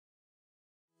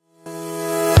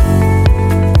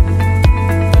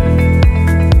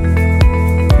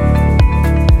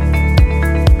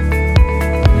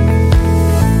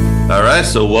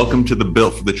guys. So welcome to the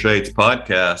Built for the Trades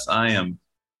podcast. I am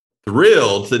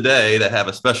thrilled today to have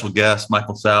a special guest,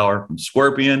 Michael Sauer from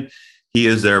Scorpion. He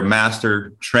is their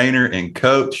master trainer and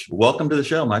coach. Welcome to the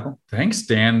show, Michael. Thanks,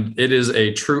 Dan. It is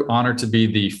a true honor to be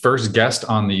the first guest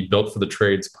on the Built for the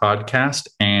Trades podcast.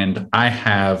 And I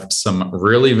have some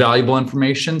really valuable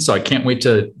information, so I can't wait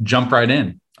to jump right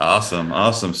in.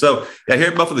 Awesome. So here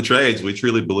at Built for the Trades, we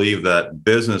truly believe that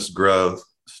business growth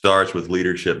starts with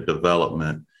leadership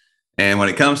development. And when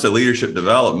it comes to leadership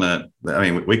development, I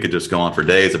mean, we could just go on for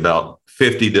days about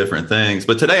 50 different things.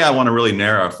 But today I want to really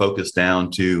narrow our focus down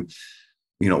to,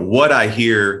 what I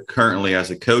hear currently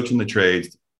as a coach in the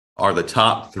trades are the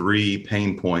top three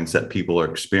pain points that people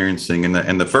are experiencing.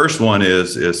 And the first one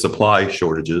is supply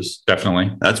shortages.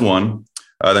 Definitely. That's one.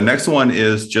 The next one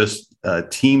is just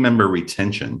team member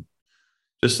retention.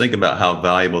 Just think about how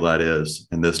valuable that is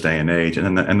in this day and age.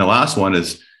 And then the last one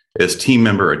is team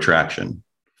member attraction.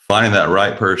 Finding that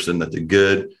right person that's a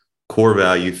good core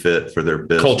value fit for their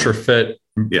business. Culture fit.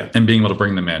 Yeah. And being able to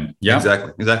bring them in. Yeah.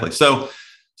 Exactly. So,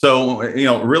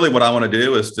 really what I want to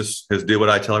do is do what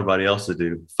I tell everybody else to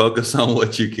do. Focus on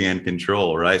what you can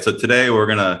control, right? So today we're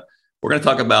going to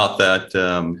talk about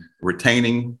that,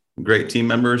 retaining great team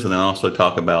members, and then also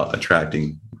talk about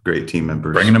attracting great team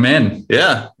members. Bringing them in.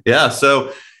 Yeah.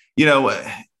 So, you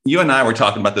and I were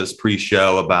talking about this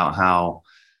pre-show about how,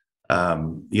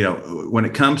 when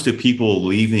it comes to people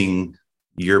leaving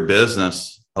your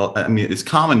business, I mean, it's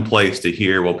commonplace to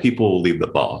hear, well, people will leave the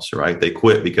boss, right? They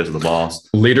quit because of the boss.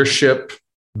 Leadership,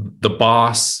 the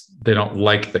boss, they don't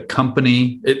like the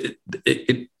company.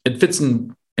 It fits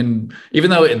in, even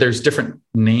though there's different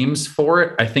names for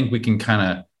it, I think we can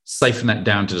kind of siphon that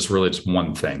down to just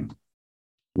one thing.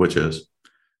 Which is?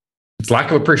 It's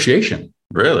lack of appreciation.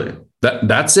 Really?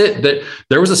 That's it. That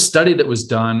there was a study that was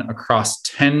done across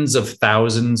tens of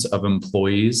thousands of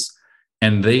employees,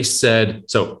 and they said,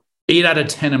 so 8 out of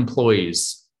 10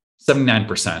 employees,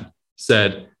 79%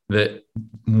 said that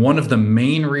one of the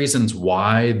main reasons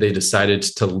why they decided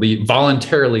to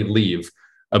voluntarily leave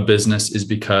a business is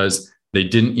because they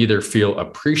didn't either feel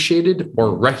appreciated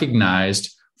or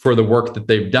recognized for the work that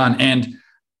they've done. And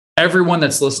everyone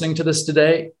that's listening to this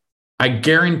today, I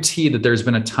guarantee that there's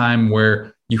been a time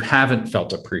where you haven't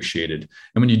felt appreciated.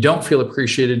 And when you don't feel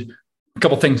appreciated, a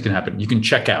couple things can happen. You can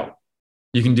check out.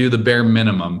 You can do the bare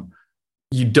minimum.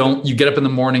 You get up in the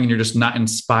morning and you're just not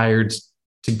inspired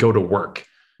to go to work.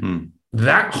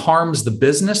 That harms the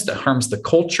business, that harms the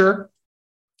culture.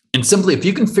 And simply, if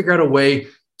you can figure out a way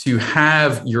to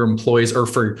have your employees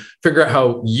figure out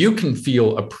how you can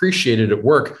feel appreciated at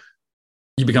work,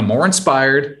 you become more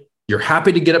inspired. You're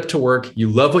happy to get up to work. You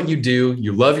love what you do.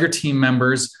 You love your team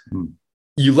members.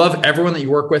 You love everyone that you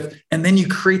work with. And then you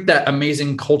create that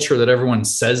amazing culture that everyone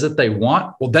says that they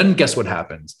want. Well, then guess what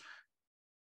happens?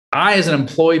 I, as an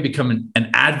employee, become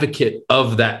an advocate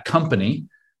of that company.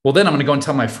 Well, then I'm going to go and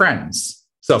tell my friends.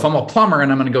 So if I'm a plumber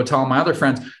and I'm going to go tell my other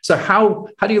friends, so how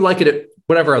do you like it at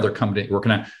whatever other company you're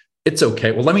working at? It's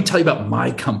okay. Well, let me tell you about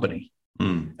my company.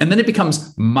 And then it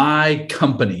becomes my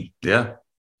company. Yeah.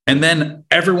 And then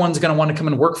everyone's going to want to come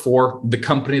and work for the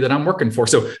company that I'm working for.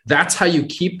 So that's how you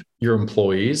keep your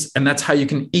employees. And that's how you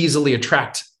can easily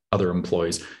attract other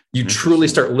employees. You truly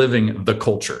start living the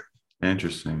culture.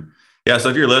 Interesting. Yeah. So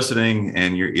if you're listening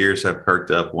and your ears have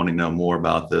perked up wanting to know more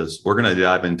about this, we're going to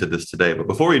dive into this today. But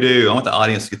before we do, I want the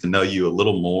audience to get to know you a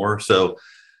little more. So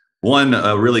one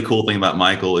really cool thing about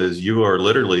Michael is you are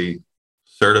literally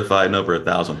certified in over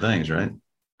 1,000 things, right?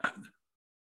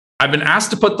 I've been asked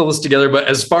to put the list together, but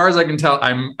as far as I can tell,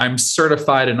 I'm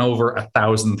certified in over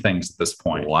 1,000 things at this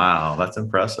point. Wow, that's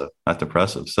impressive.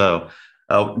 So,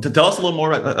 to tell us a little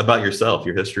more about yourself,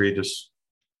 your history, just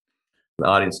the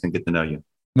audience can get to know you.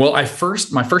 Well, my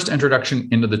first introduction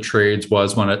into the trades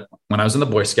was when I was in the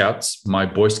Boy Scouts. My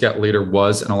Boy Scout leader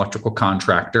was an electrical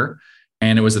contractor,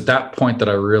 and it was at that point that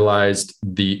I realized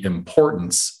the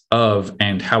importance of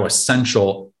and how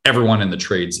essential everyone in the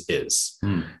trades is.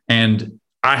 And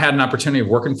I had an opportunity of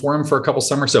working for him for a couple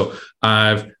summers. So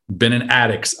I've been in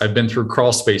attics. I've been through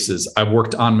crawl spaces. I've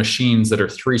worked on machines that are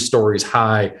 3 stories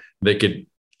high. They could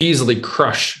easily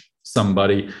crush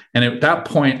somebody. And at that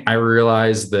point, I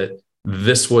realized that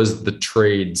this was the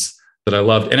trades that I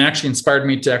loved. And it actually inspired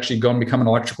me to actually go and become an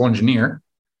electrical engineer.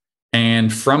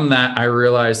 And from that, I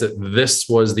realized that this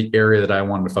was the area that I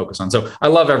wanted to focus on. So I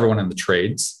love everyone in the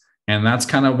trades. And that's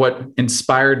kind of what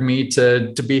inspired me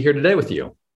to be here today with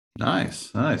you.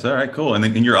 Nice. All right, cool.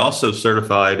 And you're also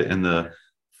certified in the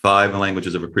 5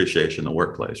 languages of appreciation in the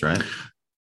workplace, right?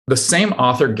 the same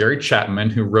author, Gary Chapman,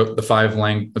 who wrote the five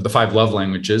love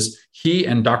languages, he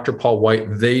and Dr. Paul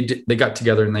White, they got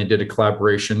together and they did a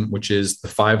collaboration, which is the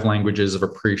 5 languages of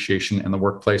appreciation in the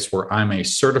workplace, where I'm a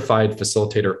certified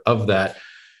facilitator of that.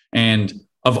 And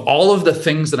of all of the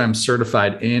things that I'm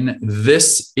certified in,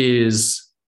 this is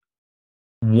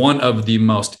one of the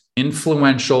most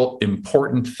influential,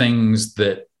 important things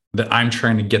that I'm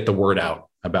trying to get the word out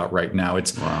about right now.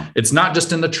 It's not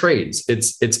just in the trades,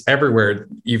 it's everywhere.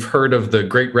 You've heard of the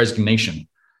Great Resignation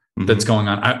that's going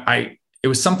on. It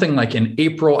was something like in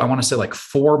April, I want to say like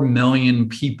 4 million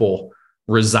people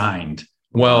resigned.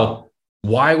 Well,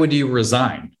 why would you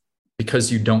resign?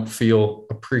 Because you don't feel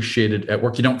appreciated at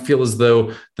work. You don't feel as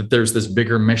though that there's this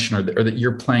bigger mission or that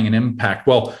you're playing an impact.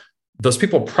 Well, those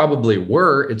people probably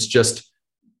were. It's just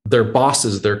their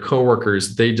bosses, their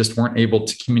coworkers, they just weren't able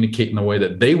to communicate in the way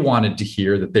that they wanted to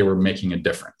hear that they were making a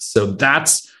difference. So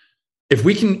that's,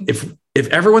 if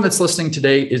everyone that's listening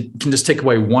today can just take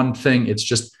away one thing, it's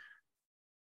just,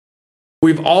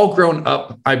 we've all grown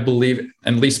up, I believe,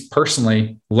 at least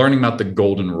personally, learning about the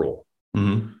golden rule.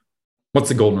 Mm-hmm. What's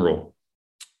the golden rule?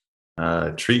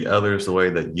 Treat others the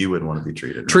way that you would want to be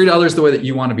treated. Treat others the way that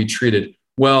you want to be treated.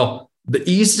 Well, the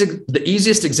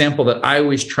easiest example that I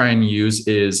always try and use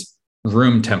is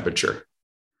room temperature.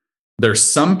 There's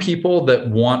some people that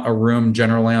want a room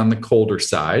generally on the colder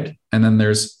side. And then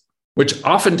which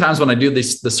oftentimes when I do the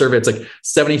survey, it's like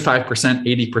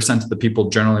 75%, 80% of the people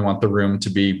generally want the room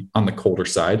to be on the colder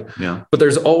side. Yeah. But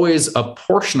there's always a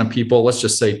portion of people, let's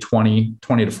just say 20 to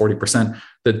 40%,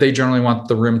 that they generally want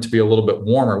the room to be a little bit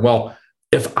warmer. Well,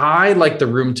 if I like the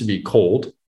room to be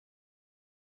cold,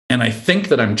 and I think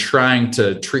that I'm trying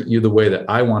to treat you the way that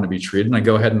I want to be treated, and I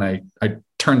go ahead and I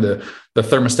turn the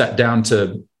thermostat down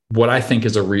to what I think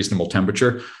is a reasonable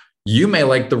temperature, you may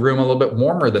like the room a little bit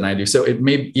warmer than I do. So it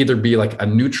may either be like a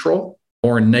neutral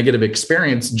or a negative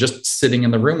experience just sitting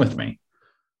in the room with me.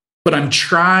 But I'm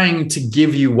trying to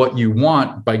give you what you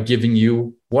want by giving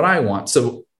you what I want.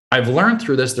 So I've learned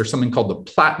through this, there's something called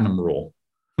the platinum rule.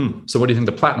 So what do you think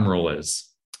the platinum rule is?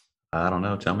 I don't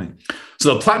know. Tell me.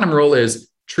 So the platinum rule is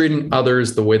treating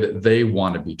others the way that they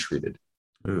want to be treated.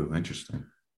 Ooh, interesting.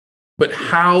 But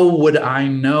how would I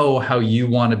know how you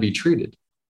want to be treated?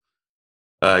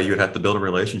 You would have to build a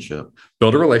relationship.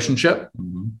 Build a relationship.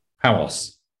 Mm-hmm. How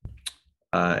else?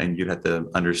 And you'd have to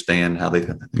understand how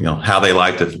they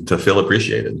like to feel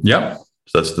appreciated. Yep.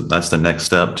 So that's the next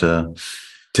step to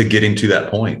getting to that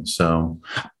point. So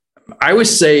I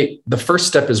always say the first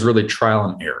step is really trial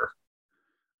and error.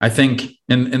 I think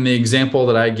in the example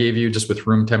that I gave you just with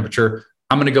room temperature,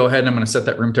 I'm going to go ahead and I'm going to set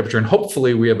that room temperature, and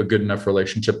hopefully we have a good enough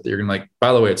relationship that you're going to like,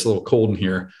 by the way, it's a little cold in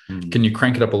here. Can you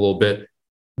crank it up a little bit?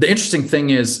 The interesting thing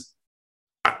is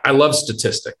I love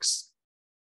statistics.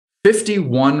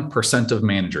 51% of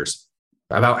managers,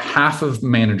 about half of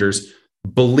managers,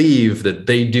 believe that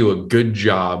they do a good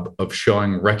job of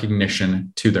showing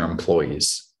recognition to their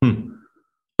employees.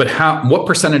 But what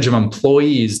percentage of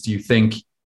employees do you think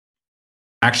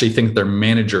actually think that their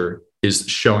manager is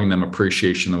showing them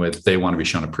appreciation the way that they want to be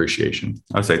shown appreciation?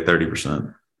 I'd say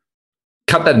 30%.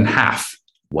 Cut that in half.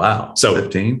 Wow. So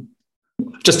 15?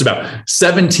 Just about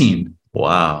 17.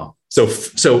 Wow. So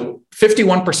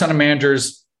 51% of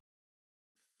managers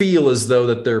feel as though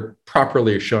that they're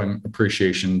properly showing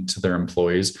appreciation to their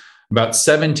employees. About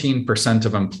 17%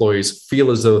 of employees feel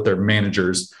as though that their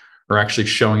managers are actually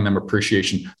showing them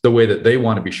appreciation the way that they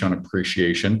want to be shown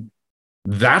appreciation.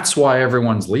 That's why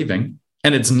everyone's leaving.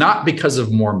 And it's not because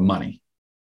of more money.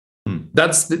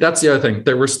 That's the other thing.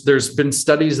 There's been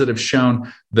studies that have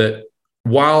shown that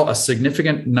while a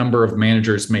significant number of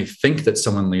managers may think that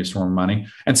someone leaves for more money,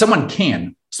 and someone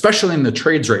can, especially in the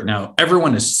trades right now,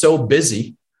 everyone is so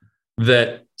busy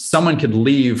that someone could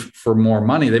leave for more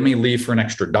money. They may leave for an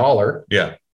extra dollar.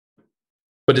 Yeah.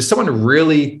 But is someone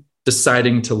really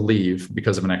deciding to leave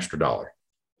because of an extra dollar?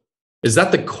 Is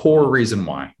that the core reason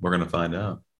why? We're going to find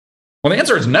out. Well, the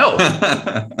answer is no.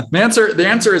 The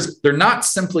answer is they're not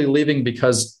simply leaving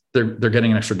because they're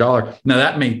getting an extra dollar. Now,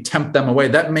 that may tempt them away.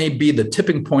 That may be the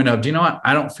tipping point of, do you know what?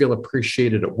 I don't feel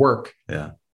appreciated at work.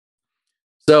 Yeah.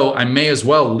 So I may as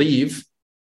well leave,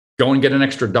 go and get an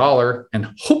extra dollar,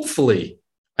 and hopefully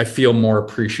I feel more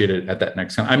appreciated at that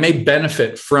next time. I may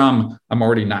benefit from, I'm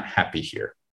already not happy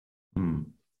here.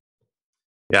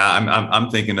 Yeah, I'm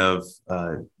thinking of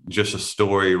just a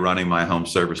story running my home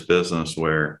service business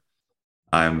where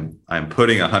I'm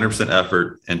putting 100%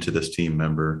 effort into this team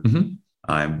member. Mm-hmm.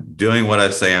 I'm doing what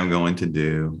I say I'm going to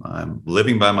do. I'm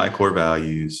living by my core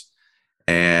values,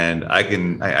 and I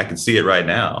can see it right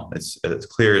now. It's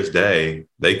clear as day.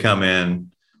 They come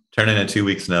in turn in a 2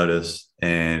 weeks notice,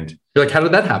 and you're like, how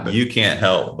did that happen? You can't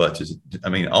help but just,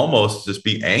 almost just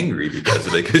be angry because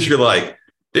of it. Because you're like,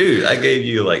 dude, I gave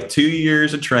you like 2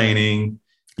 years of training.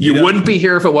 You wouldn't be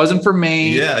here if it wasn't for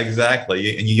me. Yeah,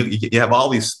 exactly. And you have all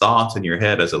these thoughts in your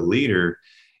head as a leader.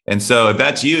 And so if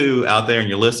that's you out there and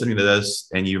you're listening to this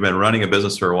and you've been running a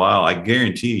business for a while, I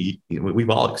guarantee you, we've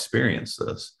all experienced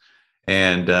this.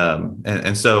 And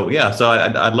so, yeah, so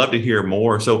I'd love to hear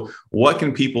more. So what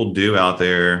can people do out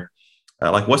there?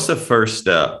 Like, what's the first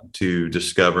step to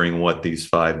discovering what these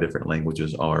 5 different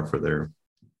languages are for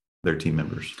their team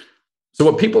members? So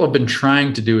what people have been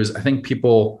trying to do is, I think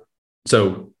people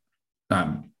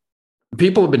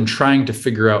have been trying to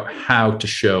figure out how to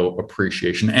show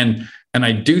appreciation. And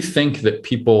I do think that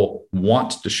people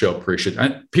want to show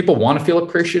appreciation. People want to feel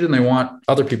appreciated, and they want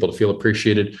other people to feel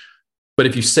appreciated. But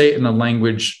if you say it in the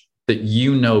language that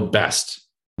you know best,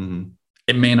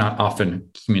 it may not often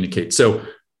communicate. So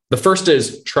the first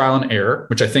is trial and error,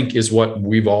 which I think is what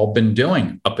we've all been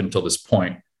doing up until this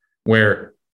point,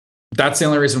 where that's the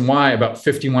only reason why about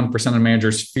 51% of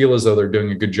managers feel as though they're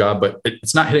doing a good job, but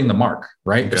it's not hitting the mark,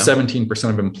 right? Okay. 17%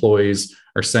 of employees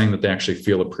are saying that they actually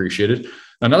feel appreciated.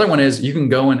 Another one is you can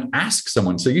go and ask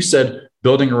someone. So you said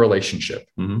building a relationship.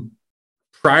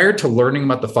 Prior to learning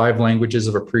about the 5 languages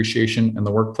of appreciation in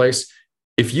the workplace,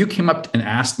 if you came up and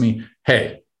asked me,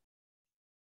 hey,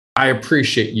 I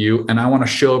appreciate you and I want to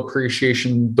show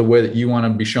appreciation the way that you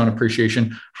want to be shown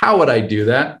appreciation, how would I do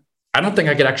that? I don't think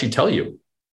I could actually tell you.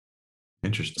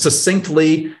 Interesting.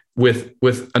 Succinctly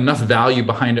with enough value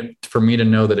behind it for me to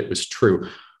know that it was true.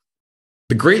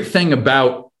 The great thing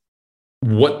about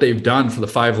what they've done for the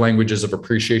 5 languages of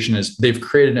appreciation is they've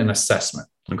created an assessment.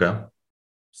 Okay.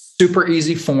 Super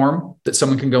easy form that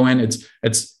someone can go in.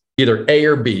 It's either A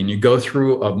or B, and you go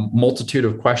through a multitude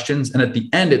of questions. And at the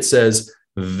end, it says,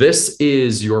 this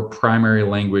is your primary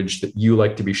language that you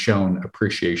like to be shown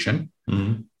appreciation.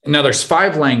 Now there's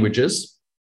 5 languages.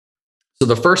 So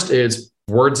the first is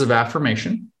words of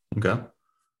affirmation. Okay.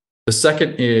 The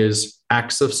second is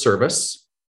acts of service.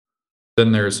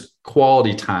 Then there's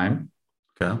quality time.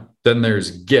 Okay. Then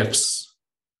there's gifts.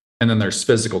 And then there's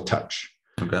physical touch.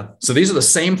 Okay. So these are the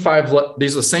same 5.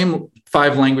 These are the same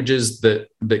 5 languages that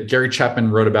Gary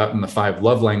Chapman wrote about in the 5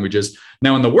 love languages.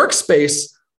 Now in the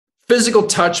workspace, physical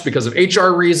touch, because of HR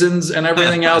reasons and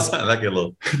everything else, that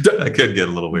could get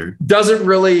a little weird. Doesn't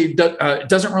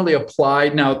really apply.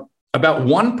 Now, about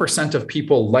 1% of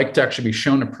people like to actually be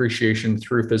shown appreciation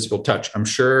through physical touch. I'm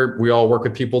sure we all work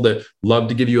with people that love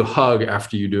to give you a hug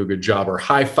after you do a good job, or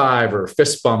high five, or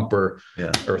fist bump, or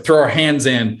throw our hands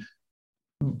in.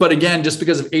 But again, just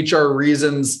because of HR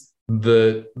reasons,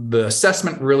 the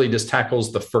assessment really just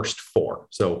tackles the first 4.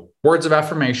 So words of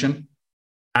affirmation,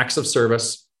 acts of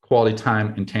service, quality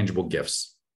time, and tangible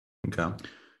gifts. Okay.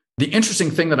 The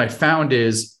interesting thing that I found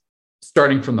is,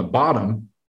 starting from the bottom,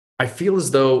 I feel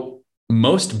as though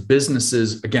most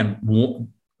businesses, again,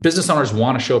 business owners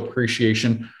want to show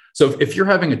appreciation. So if you're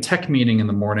having a tech meeting in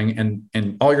the morning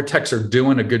and all your techs are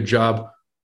doing a good job,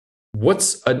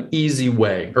 what's an easy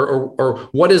way, or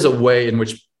what is a way in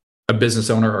which a business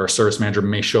owner or a service manager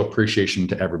may show appreciation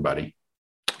to everybody?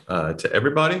 To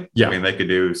everybody? Yeah. They could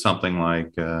do something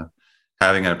like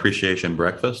having an appreciation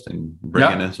breakfast and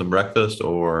bringing in some breakfast,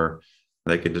 or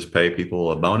they could just pay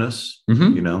people a bonus.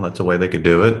 That's a way they could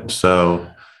do it. So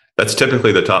that's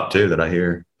typically the top 2 that I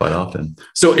hear quite often.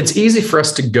 So it's easy for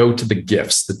us to go to the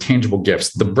gifts, the tangible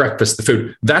gifts, the breakfast, the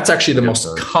food. That's actually the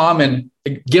most common.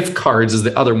 Gift cards is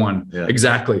the other one. Yeah.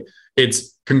 Exactly.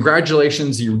 It's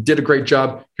congratulations, you did a great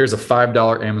job. Here's a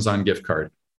 $5 Amazon gift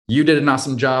card. You did an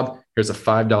awesome job. Here's a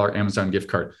 $5 Amazon gift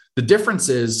card. The difference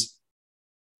is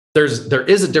there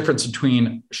is a difference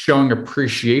between showing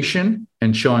appreciation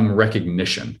and showing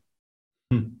recognition.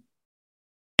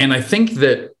 And I think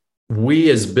that we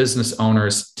as business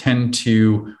owners tend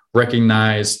to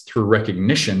recognize through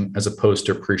recognition as opposed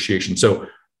to appreciation. So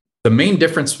the main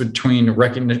difference between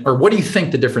recognition, or what do you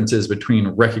think the difference is between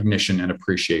recognition and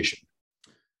appreciation?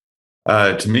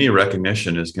 To me,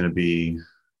 recognition is going to be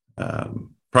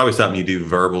probably something you do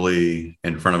verbally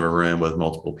in front of a room with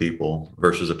multiple people,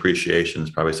 versus appreciation is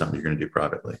probably something you're going to do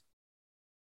privately.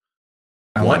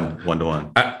 One to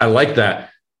one. I like that.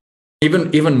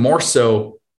 Even more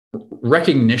so,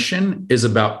 recognition is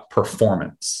about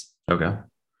performance. Okay.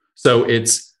 So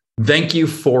it's thank you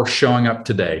for showing up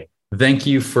today. Thank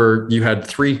you for, you had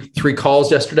three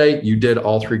calls yesterday. You did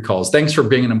all 3 calls. Thanks for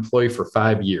being an employee for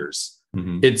 5 years.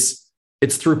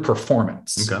 It's through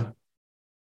performance. Okay.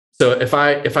 So if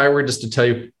I were just to tell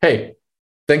you, hey,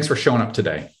 thanks for showing up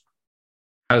today,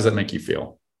 how does that make you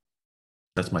feel?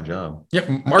 That's my job. Yeah,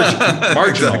 marginal,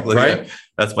 Exactly, right? Yeah.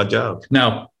 That's my job.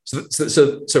 Now,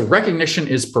 so recognition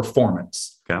is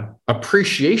performance. Okay.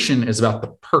 Appreciation is about the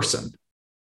person.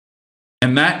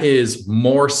 And that is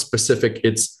more specific.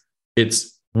 It's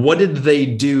what did they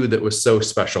do that was so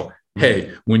special? Mm-hmm.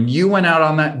 Hey, when you went out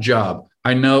on that job,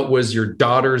 I know it was your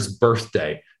daughter's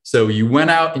birthday. So you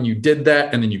went out and you did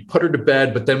that, and then you put her to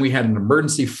bed, but then we had an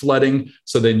emergency flooding.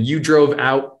 So then you drove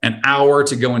out an hour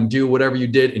to go and do whatever you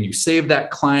did, and you saved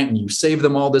that client and you saved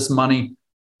them all this money.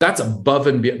 That's above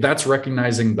and beyond. That's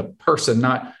recognizing the person,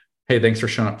 not, hey, thanks for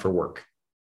showing up for work.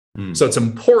 So it's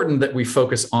important that we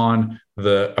focus on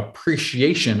the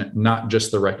appreciation, not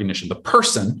just the recognition, the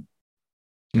person,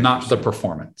 not the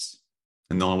performance.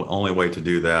 And the only way to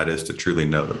do that is to truly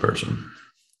know the person.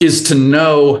 Is to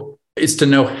know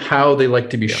how they like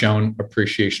to be shown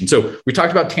appreciation. So we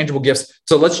talked about tangible gifts.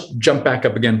 So let's jump back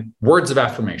up again. Words of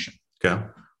affirmation. Okay.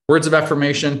 Words of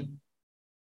affirmation.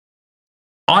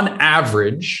 On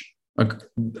average,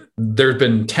 there have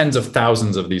been tens of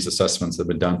thousands of these assessments that have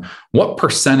been done. What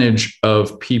percentage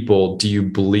of people do you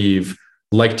believe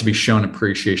like to be shown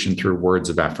appreciation through words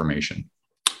of affirmation?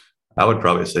 I would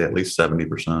probably say at least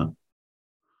 70%.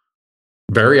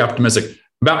 Very optimistic.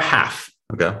 About half.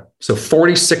 Okay. So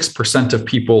 46% of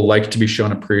people like to be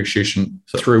shown appreciation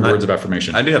through words of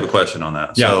affirmation. I do have a question on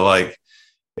that. Yeah. So like,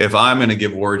 if I'm going to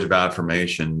give words of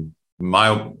affirmation,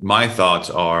 my thoughts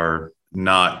are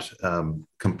not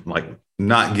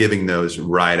not giving those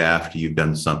right after you've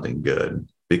done something good,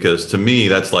 because to me,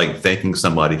 that's like thanking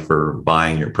somebody for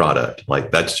buying your product.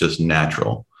 Like that's just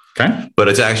natural. Okay. But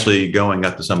it's actually going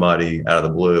up to somebody out of the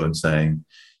blue and saying,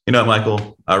 you know,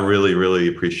 Michael, I really, really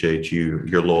appreciate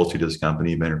your loyalty to this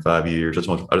company. You've been here 5 years. I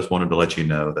just wanted to let you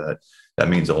know that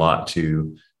means a lot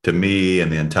to me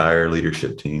and the entire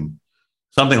leadership team.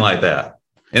 Something like that.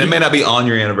 And it may not be on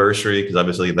your anniversary, because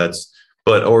obviously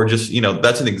or just,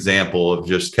 that's an example of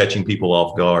just catching people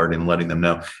off guard and letting them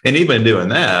know. And even doing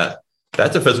that,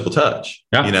 that's a physical touch.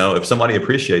 Yeah. If somebody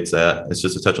appreciates that, it's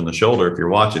just a touch on the shoulder. If you're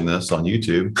watching this on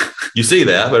YouTube, you see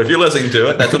that. But if you're listening to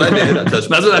it, that's what I did. That's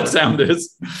what that sound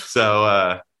is.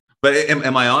 So, but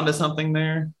am I onto something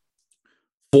there?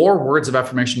 For words of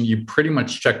affirmation, you pretty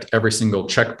much checked every single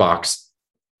checkbox.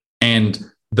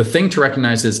 And the thing to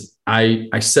recognize is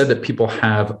I said that people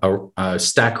have a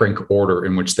stack rank order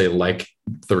in which they like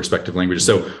the respective languages.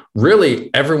 So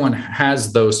really, everyone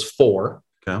has those 4.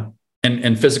 Okay.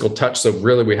 And physical touch. So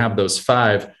really we have those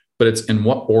 5, but it's in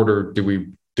what order do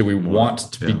we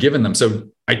want to be given them? So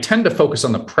I tend to focus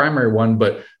on the primary one,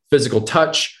 but physical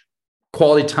touch,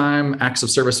 quality time, acts of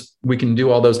service, we can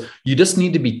do all those. You just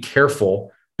need to be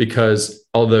careful, because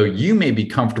although you may be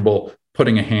comfortable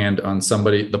putting a hand on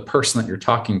somebody, the person that you're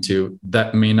talking to,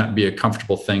 that may not be a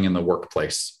comfortable thing in the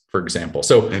workplace, for example.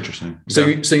 So interesting. So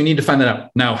you need to find that out.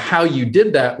 Now, how you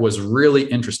did that was really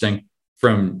interesting.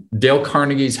 From Dale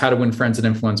Carnegie's How to Win Friends and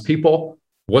Influence People,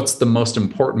 what's the most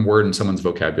important word in someone's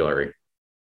vocabulary?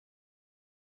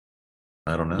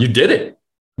 I don't know. You did it.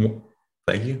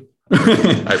 Thank you.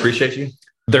 I appreciate you.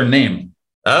 Their name.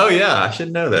 Oh yeah, I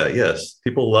should know that. Yes.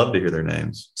 People love to hear their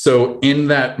names. So in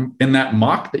that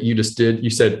mock that you just did,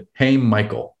 you said, "Hey,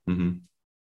 Michael." Mm-hmm.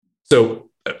 So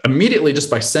immediately, just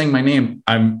by saying my name,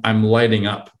 I'm lighting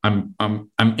up. I'm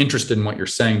interested in what you're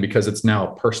saying, because it's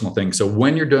now a personal thing. So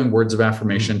when you're doing words of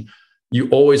affirmation, you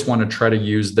always want to try to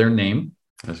use their name.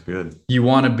 That's good. You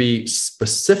want to be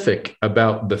specific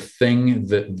about the thing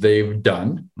that they've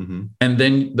done. Mm-hmm. And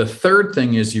then the third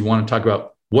thing is you want to talk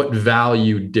about what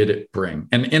value did it bring.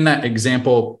 And in that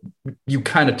example, you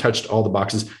kind of touched all the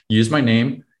boxes. You used my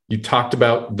name. You talked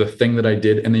about the thing that I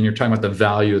did, and then you're talking about the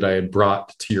value that I had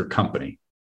brought to your company.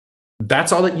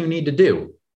 That's all that you need to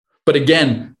do. But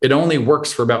again, it only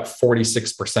works for about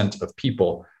 46% of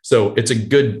people. So it's a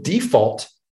good default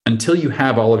until you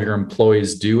have all of your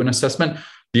employees do an assessment.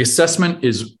 The assessment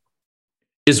is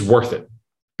worth it,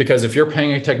 because if you're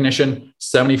paying a technician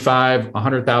 $75,000,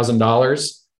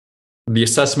 $100,000, the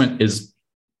assessment is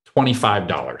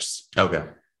 $25. Okay.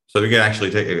 So we can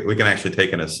actually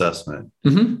take an assessment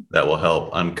that will help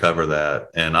uncover that,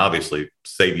 and obviously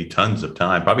save you tons of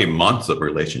time, probably months of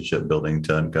relationship building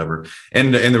to uncover.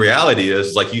 And the reality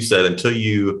is, like you said, until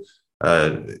you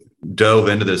dove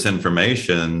into this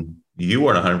information, you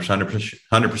weren't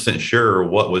 100% sure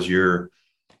what was your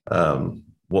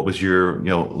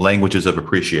languages of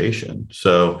appreciation.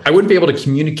 So I wouldn't be able to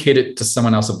communicate it to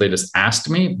someone else if they just asked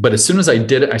me. But as soon as I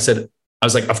did it, I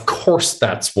was like, of course,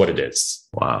 that's what it is.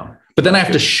 Wow. But then I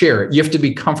have to share it. You have to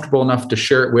be comfortable enough to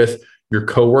share it with your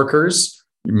coworkers,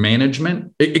 your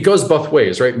management. It goes both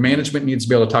ways, right? Management needs to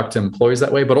be able to talk to employees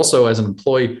that way, but also as an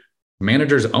employee,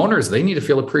 managers, owners, they need to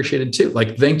feel appreciated too.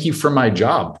 Like, thank you for my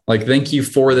job. Like, thank you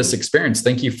for this experience.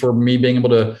 Thank you for me being able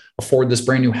to afford this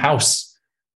brand new house.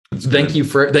 Thank you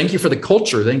for the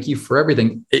culture. Thank you for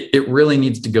everything. It really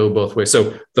needs to go both ways.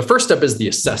 So the first step is the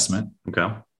assessment.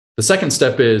 Okay. The second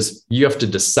step is you have to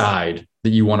decide that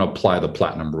you want to apply the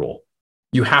platinum rule.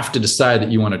 You have to decide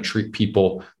that you want to treat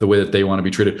people the way that they want to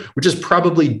be treated, which is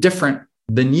probably different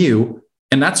than you.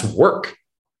 And that's work.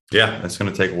 Yeah, it's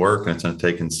going to take work, and it's going to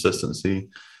take consistency,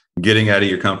 getting out of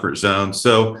your comfort zone.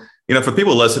 So, for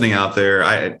people listening out there,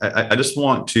 I just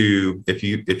want to, if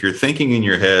you're thinking in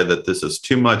your head that this is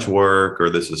too much work, or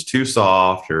this is too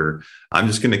soft, or I'm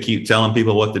just going to keep telling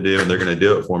people what to do and they're going to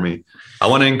do it for me, I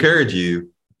want to encourage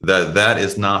you that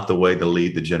is not the way to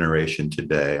lead the generation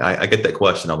today. I get that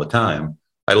question all the time.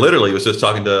 I literally was just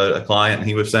talking to a client, and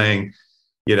he was saying,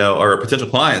 or a potential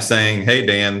client saying, hey,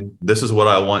 Dan, this is what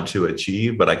I want to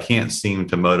achieve, but I can't seem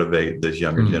to motivate this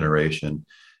younger generation.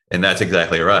 And that's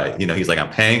exactly right. He's like, I'm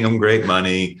paying them great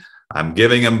money. I'm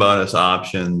giving them bonus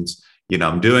options.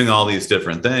 I'm doing all these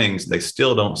different things. They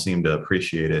still don't seem to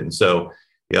appreciate it. And so,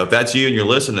 if that's you and you're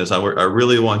listening to this, I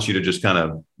really want you to just kind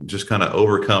of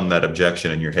overcome that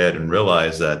objection in your head and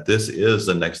realize that this is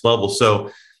the next level.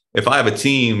 So if I have a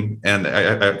team and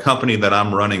a company that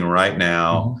I'm running right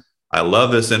now, I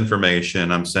love this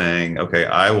information. I'm saying, okay,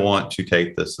 I want to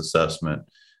take this assessment.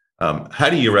 How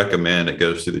do you recommend it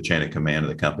goes through the chain of command of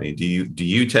the company? Do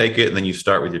you take it and then you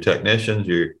start with your technicians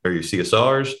or your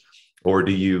CSRs, or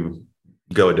do you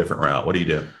go a different route? What do you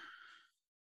do?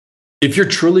 If you're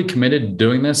truly committed to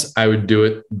doing this, I would do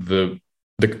it the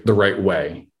right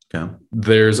way. Okay.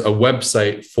 There's a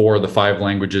website for the 5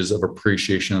 languages of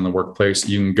appreciation in the workplace.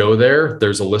 You can go there.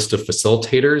 There's a list of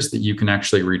facilitators that you can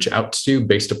actually reach out to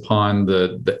based upon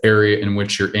the area in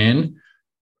which you're in.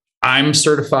 I'm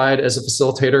certified as a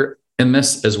facilitator in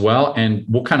this as well, and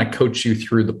we'll kind of coach you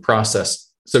through the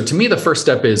process. So to me, the first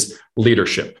step is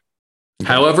leadership.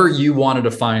 However you want to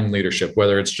define leadership,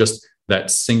 whether it's just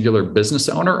that singular business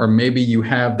owner, or maybe you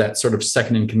have that sort of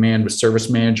second in command with service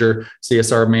manager,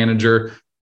 CSR manager,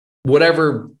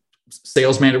 whatever,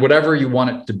 sales manager, whatever you want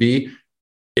it to be.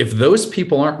 If those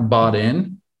people aren't bought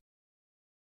in,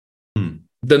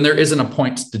 then there isn't a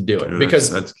point to do it.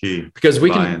 Because that's key. Because we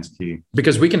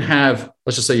can have,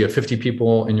 let's just say you have 50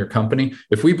 people in your company.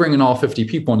 If we bring in all 50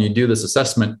 people and you do this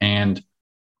assessment and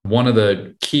one of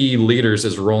the key leaders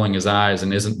is rolling his eyes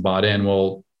and isn't bought in,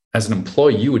 well, as an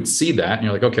employee, you would see that and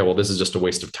you're like, okay, well, this is just a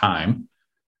waste of time.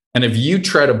 And if you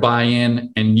try to buy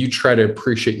in and you try to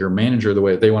appreciate your manager the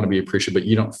way that they want to be appreciated, but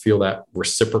you don't feel that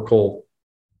reciprocal,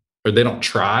 or they don't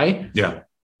try. Yeah.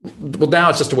 Well, now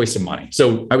it's just a waste of money.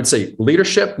 So I would say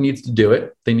leadership needs to do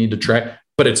it. They need to try,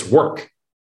 but it's work,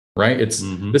 right? It's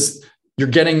this, you're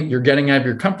getting out of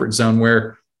your comfort zone,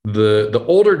 where the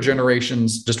older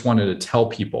generations just wanted to tell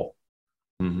people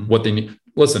what they need.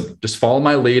 Listen, just follow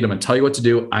my lead. I'm going to tell you what to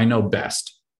do. I know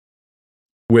best.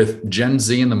 With Gen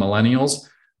Z and the millennials,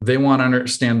 they want to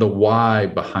understand the why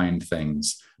behind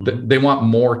things. They want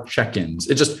more check-ins.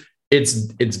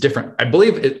 It's different. I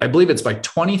believe it's by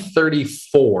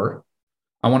 2034.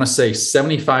 I want to say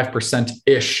 75%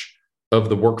 ish of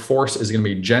the workforce is going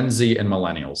to be Gen Z and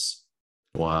millennials.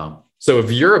 Wow. So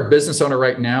if you're a business owner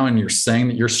right now and you're saying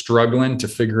that you're struggling to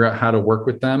figure out how to work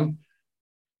with them,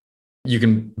 you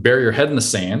can bury your head in the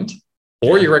sand,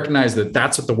 or you recognize that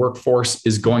that's what the workforce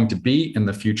is going to be in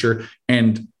the future.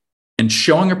 And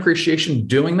showing appreciation,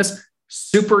 doing this,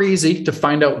 super easy to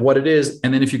find out what it is.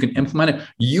 And then if you can implement it,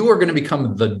 you are going to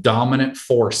become the dominant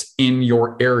force in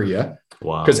your area.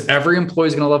 Wow. Because every employee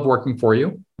is going to love working for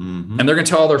you. And they're going to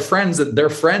tell all their friends that their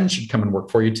friends should come and work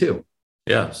for you too.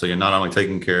 Yeah. So you're not only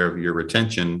taking care of your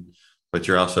retention, but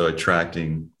you're also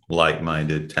attracting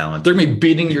like-minded talent. They're going to be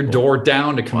beating your door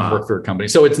down to come and work for a company.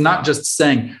 So it's not just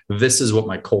saying, this is what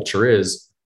my culture is.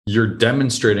 You're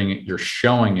demonstrating it. You're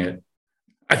showing it.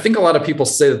 I think a lot of people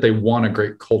say that they want a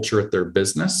great culture at their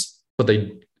business, but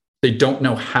they don't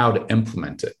know how to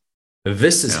implement it.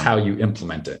 This is how you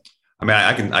implement it. I mean,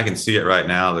 I can see it right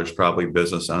now. There's probably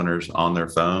business owners on their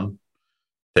phone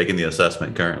taking the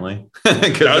assessment currently.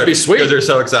 That would be sweet. Because they're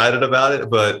so excited about it.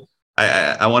 But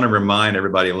I want to remind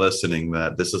everybody listening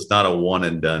that this is not a one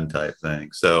and done type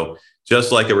thing. So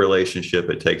just like a relationship,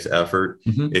 it takes effort.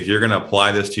 If you're going to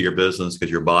apply this to your business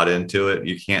because you're bought into it,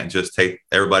 you can't just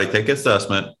everybody take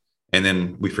assessment and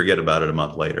then we forget about it a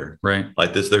month later. Right.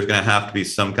 Like this, there's going to have to be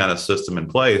some kind of system in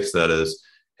place that is,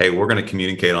 hey, we're going to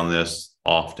communicate on this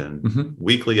often,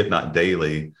 weekly, if not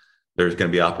daily. There's going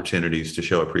to be opportunities to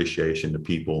show appreciation to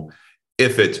people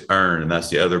if it's earned. And that's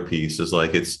the other piece, is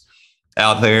like, it's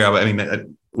out there. I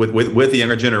mean, with the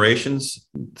younger generations,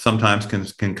 sometimes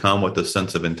can come with a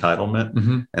sense of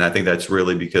entitlement. And I think that's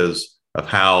really because of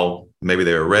how maybe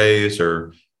they were raised,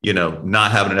 or,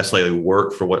 not having to necessarily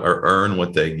work for what, or earn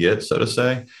what they get, so to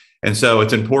say. And so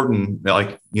it's important,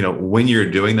 like, when you're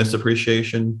doing this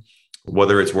appreciation,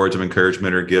 whether it's words of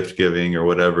encouragement or gift giving or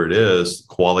whatever it is,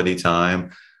 quality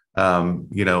time,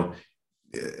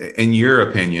 in your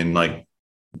opinion, like,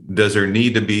 does there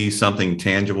need to be something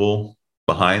tangible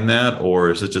behind that,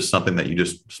 or is it just something that you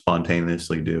just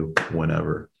spontaneously do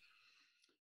whenever?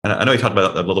 And I know you talked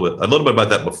about a little bit about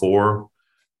that before,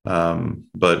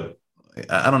 but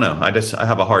I don't know. I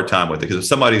have a hard time with it,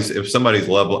 because if somebody's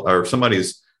level, or if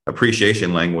somebody's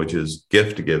appreciation language is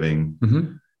gift giving,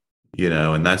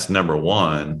 and that's number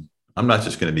one, I'm not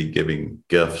just going to be giving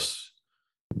gifts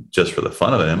just for the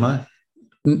fun of it, am I?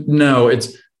 No,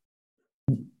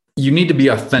 you need to be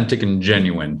authentic and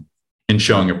genuine in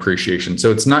showing appreciation.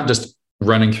 So it's not just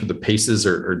running through the paces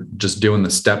or just doing the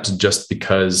steps just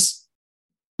because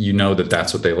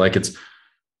that's what they like. It's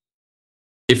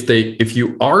if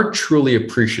you are truly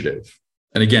appreciative,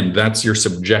 and again, that's your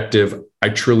subjective, I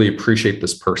truly appreciate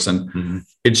this person.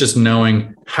 It's just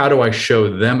knowing, how do I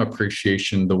show them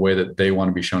appreciation the way that they want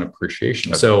to be shown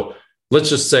appreciation? Okay. So let's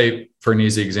just say, for an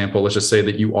easy example, let's just say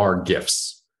that you are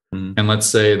gifts. And let's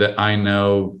say that I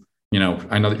know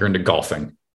that you're into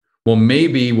golfing. Well,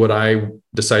 maybe what I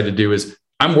decide to do is,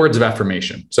 I'm words of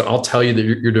affirmation. So I'll tell you that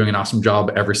you're doing an awesome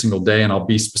job every single day, and I'll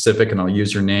be specific and I'll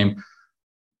use your name.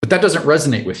 But that doesn't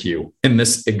resonate with you in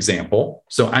this example.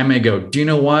 So I may go, do you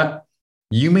know what?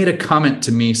 You made a comment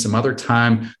to me some other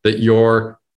time that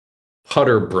your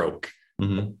putter broke.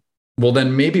 Well,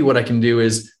 then maybe what I can do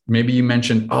is, maybe you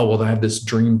mentioned, oh, well, I have this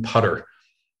dream putter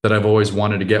that I've always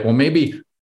wanted to get. Well, maybe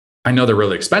I know they're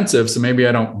really expensive, so maybe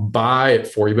I don't buy it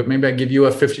for you, but maybe I give you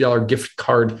a $50 gift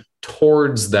card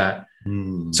towards that.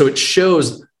 So it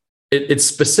shows it's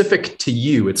specific to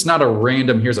you. It's not a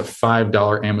random, here's a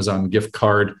 $5 Amazon gift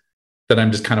card that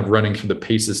I'm just kind of running through the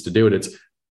paces to do it. It's,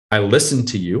 I listen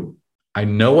to you. I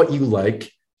know what you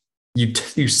like.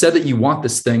 You said that you want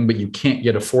this thing, but you can't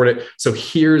yet afford it. So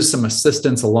here's some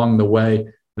assistance along the way.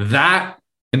 That,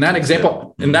 in that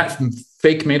example, in that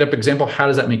fake made up example, how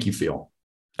does that make you feel?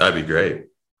 That'd be great.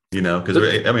 Because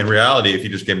reality, if you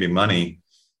just give me money,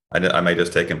 I may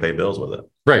just take and pay bills with it.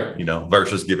 Right.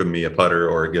 Versus giving me a putter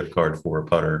or a gift card for a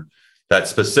putter. That's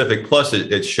specific. Plus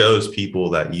it shows people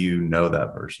that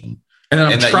that person. And then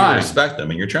I'm trying. That you respect them,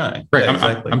 and you're trying. Right. Yeah,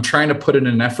 exactly. I'm trying to put in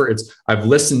an effort. I've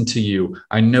listened to you.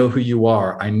 I know who you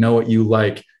are. I know what you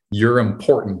like. You're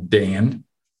important, Dan.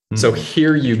 So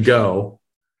here you go.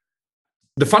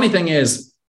 The funny thing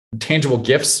is, tangible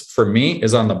gifts for me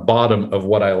is on the bottom of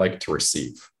what I like to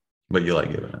receive. But you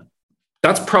like giving it.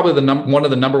 That's probably one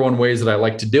of the number one ways that I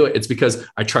like to do it. It's because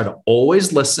I try to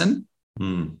always listen.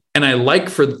 And I like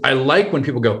when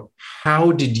people go,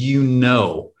 how did you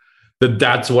know that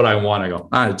that's what I want? I go,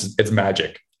 it's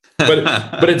magic.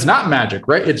 But it's not magic,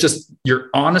 right? It's just, you're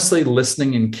honestly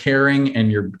listening and caring,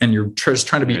 and you're just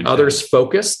trying to be others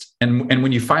focused. And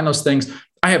when you find those things,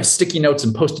 I have sticky notes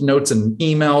and post-it notes and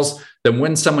emails that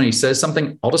when somebody says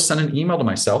something, I'll just send an email to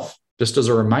myself just as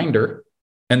a reminder.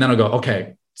 And then I'll go,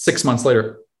 okay, 6 months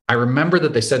later, I remember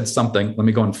that they said something. Let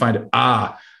me go and find it.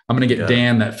 I'm going to get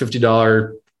Dan that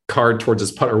 $50 card towards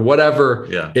his putt, or whatever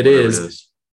it is.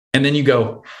 And then you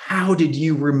go, how did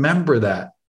you remember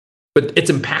that? But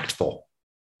it's impactful.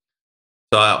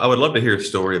 So I would love to hear a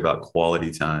story about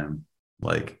quality time.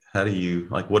 Like,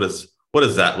 what does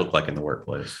that look like in the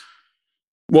workplace?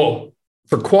 Well,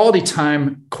 for quality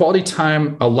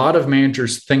time, a lot of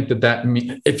managers think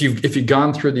that if you've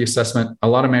gone through the assessment, a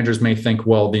lot of managers may think,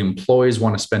 well, the employees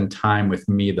want to spend time with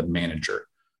me, the manager.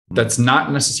 That's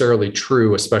not necessarily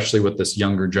true, especially with this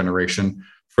younger generation.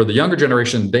 For the younger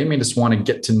generation, they may just want to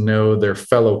get to know their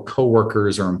fellow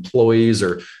coworkers or employees,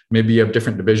 or maybe you have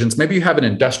different divisions. Maybe you have an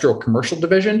industrial commercial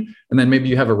division, and then maybe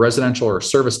you have a residential or a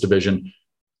service division.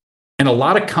 And a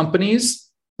lot of companies,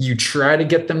 you try to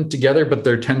get them together, but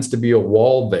there tends to be a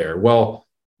wall there. Well,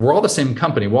 we're all the same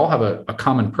company. We all have a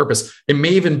common purpose. It may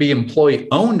even be employee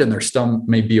owned, and there still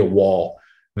may be a wall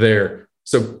there.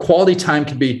 So quality time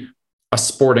could be a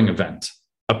sporting event,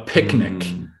 a picnic.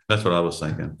 That's what I was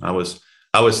thinking. I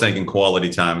was thinking quality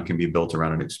time can be built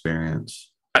around an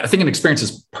experience. I think an experience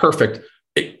is perfect,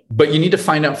 but you need to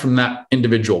find out from that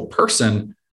individual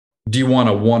person, do you want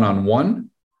a one-on-one?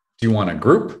 Do you want a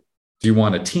group? Do you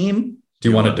want a team? Do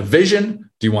you want a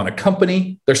division? Do you want a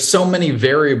company? There's so many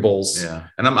variables. Yeah.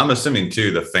 And I'm assuming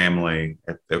too,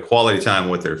 the quality time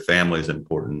with their family is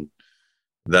important.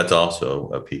 That's also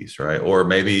a piece, right? Or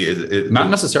maybe not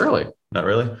necessarily. Not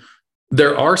really?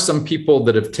 There are some people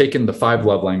that have taken the 5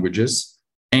 love languages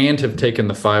and have taken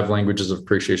the 5 languages of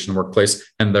appreciation in the workplace,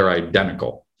 and they're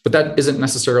identical. But that isn't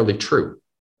necessarily true.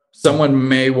 Someone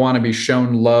may want to be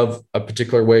shown love a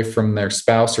particular way from their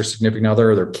spouse or significant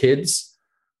other or their kids,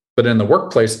 but in the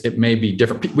workplace, it may be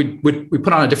different. We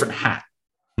put on a different hat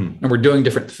and we're doing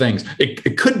different things.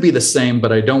 It could be the same,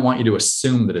 but I don't want you to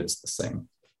assume that it's the same.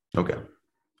 Okay.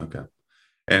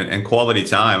 And quality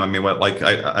time. I mean,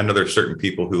 I know there's certain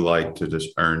people who like to just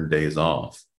earn days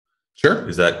off. Sure.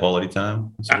 Is that quality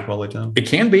time? Is that quality time? It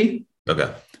can be.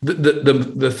 Okay.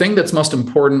 The thing that's most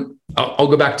important, I'll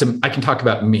go back to, I can talk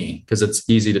about me because it's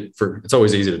it's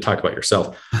always easy to talk about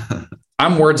yourself.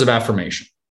 I'm words of affirmation.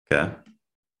 Okay.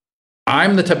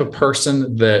 I'm the type of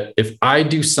person that if I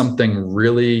do something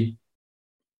really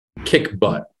kick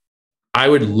butt, I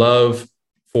would love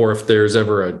for if there's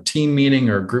ever a team meeting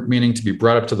or a group meeting to be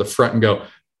brought up to the front and go,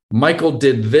 Michael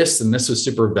did this and this was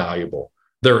super valuable.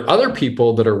 There are other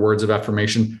people that are words of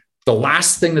affirmation. The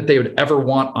last thing that they would ever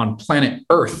want on planet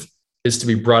Earth is to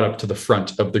be brought up to the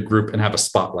front of the group and have a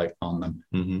spotlight on them.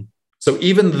 Mm-hmm. So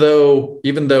even though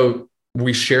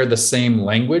we share the same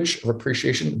language of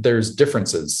appreciation, there's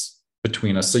differences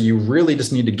between us. So you really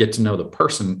just need to get to know the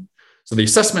person. So the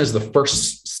assessment is the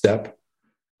first step.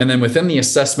 And then within the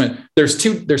assessment, there's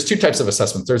two types of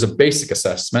assessments. There's a basic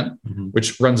assessment,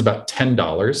 which runs about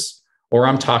 $10, or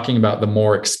I'm talking about the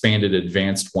more expanded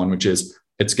advanced one, which is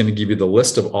it's going to give you the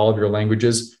list of all of your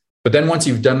languages. But then once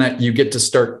you've done that, you get to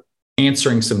start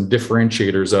answering some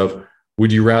differentiators of,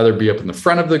 would you rather be up in the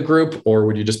front of the group or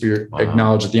would you just be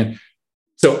acknowledged at the end?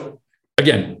 So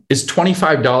again, is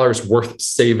 $25 worth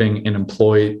saving an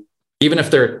employee, even if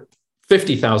they're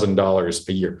 $50,000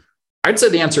 a year? I'd say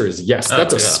the answer is yes.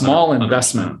 That's a small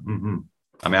investment. Mm-hmm.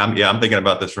 I mean, I'm thinking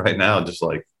about this right now. Just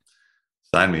like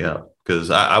sign me up, because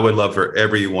I would love for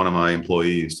every one of my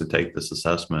employees to take this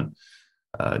assessment.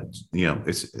 I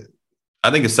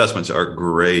think assessments are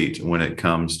great when it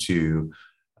comes to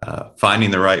finding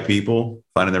the right people,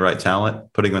 finding the right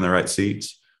talent, putting them in the right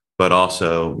seats, but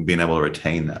also being able to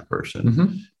retain that person.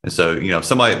 Mm-hmm. And so,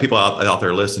 people out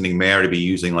there listening may already be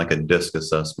using like a DISC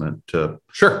assessment to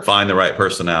find the right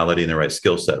personality and the right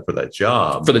skill set for that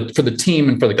job. For the team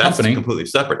and for the company. That's completely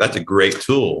separate. That's a great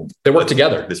tool. They work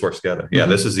together. This works together. Yeah.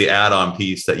 Mm-hmm. This is the add-on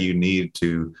piece that you need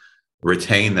to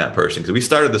retain that person. Because we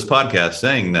started this podcast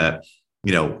saying that,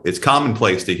 it's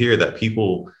commonplace to hear that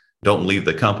people don't leave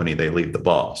the company, they leave the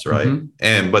boss, right?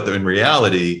 Mm-hmm. But in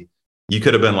reality, you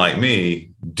could have been like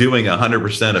me, doing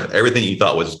 100% of everything you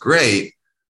thought was great,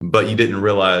 but you didn't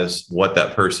realize what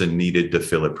that person needed to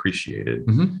feel appreciated.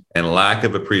 Mm-hmm. And lack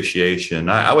of appreciation,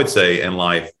 I would say in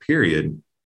life, period,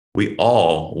 we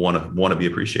all want to be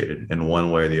appreciated in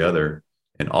one way or the other.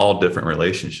 In all different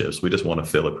relationships, we just want to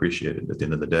feel appreciated at the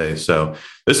end of the day. So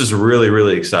this is really,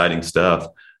 really exciting stuff.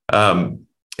 Go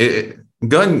ahead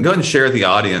and share with the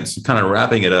audience, kind of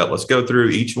wrapping it up. Let's go through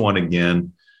each one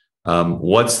again.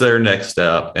 What's their next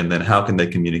step? And then how can they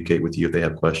communicate with you if they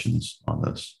have questions on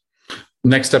this?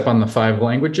 Next step on the 5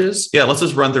 languages? Yeah, let's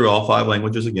just run through all 5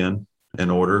 languages again in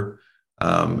order.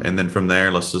 And then from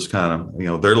there, let's just kind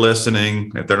of, they're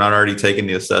listening. If they're not already taking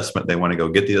the assessment, they want to go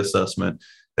get the assessment.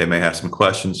 They may have some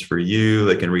questions for you.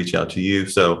 They can reach out to you.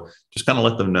 So just kind of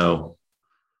let them know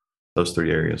those 3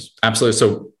 areas. Absolutely.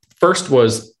 So first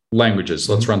was languages.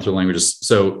 Let's run through languages.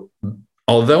 So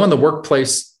although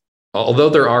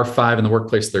there are 5 in the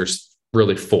workplace, there's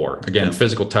really 4. Again,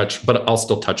 physical touch, but I'll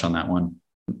still touch on that one.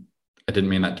 I didn't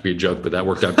mean that to be a joke, but that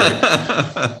worked out great.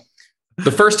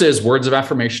 The first is words of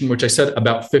affirmation, which I said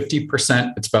about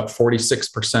 50%. It's about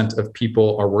 46% of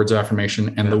people are words of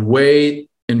affirmation. And the way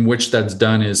in which that's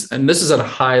done is, and this is at a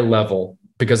high level,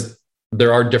 because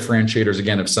there are differentiators.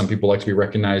 Again, if some people like to be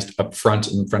recognized up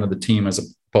front in front of the team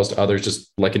as opposed to others,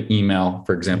 just like an email,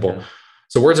 for example. Okay.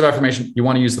 So words of affirmation, you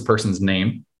want to use the person's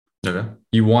name. Okay.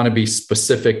 You want to be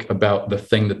specific about the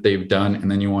thing that they've done,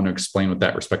 and then you want to explain what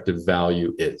that respective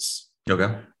value is.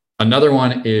 Okay. Another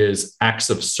one is acts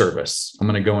of service. I'm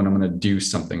going to go and I'm going to do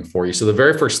something for you. So the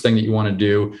very first thing that you want to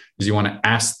do is you want to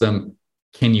ask them,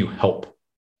 can you help?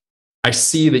 I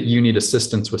see that you need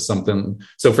assistance with something.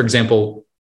 So for example,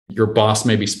 your boss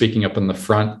may be speaking up in the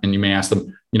front and you may ask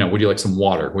them, would you like some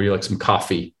water? Would you like some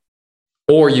coffee?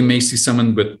 Or you may see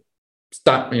someone with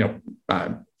stacks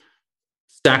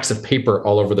of paper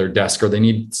all over their desk, or they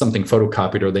need something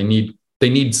photocopied, or they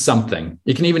need something.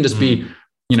 It can even just be,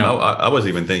 I was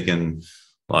even thinking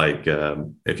like,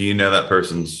 if that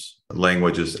person's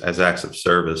language is as acts of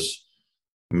service,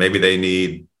 maybe they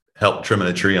need help trimming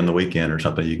a tree on the weekend or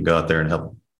something. You can go out there and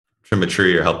help trim a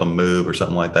tree or help them move or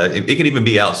something like that. It can even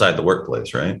be outside the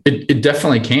workplace, right? It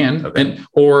definitely can. Okay.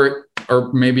 Or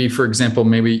or maybe, for example,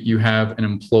 maybe you have an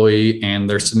employee and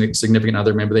their significant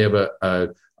other, maybe they have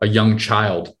a young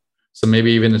child. So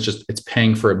maybe even it's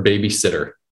paying for a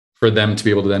babysitter for them to be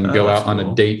able to then go out on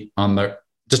a date on their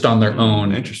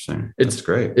own. Interesting. That's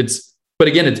great. But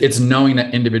again, it's knowing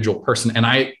that individual person.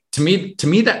 And to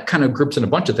me, that kind of groups in a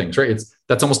bunch of things, right?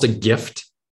 That's almost a gift.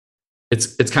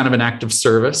 It's kind of an act of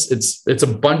service. It's a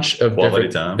bunch of quality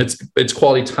time. It's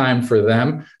quality time for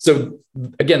them. So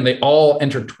again, they all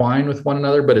intertwine with one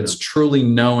another, but it's truly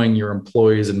knowing your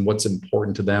employees and what's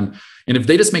important to them. And if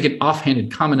they just make an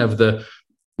offhanded comment of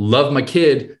love my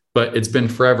kid, but it's been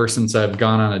forever since I've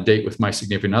gone on a date with my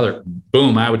significant other,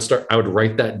 boom, I would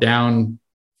write that down,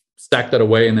 stack that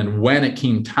away. And then when it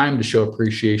came time to show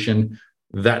appreciation,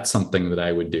 that's something that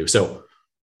I would do. So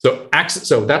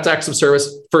that's acts of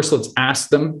service. First, let's ask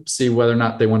them, see whether or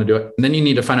not they want to do it. And then you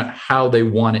need to find out how they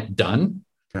want it done.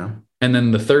 Yeah. And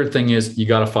then the third thing is you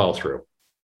got to follow through.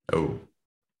 Oh,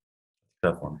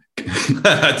 tough one.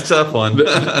 That's a tough one.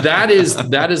 that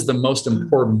is the most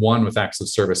important one with acts of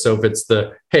service. So if it's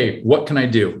hey, what can I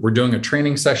do? We're doing a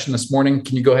training session this morning.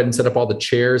 Can you go ahead and set up all the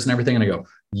chairs and everything? And I go,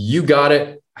 you got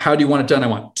it. How do you want it done? I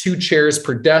want 2 chairs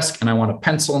per desk and I want a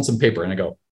pencil and some paper. And I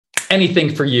go,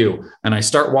 anything for you. And I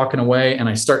start walking away and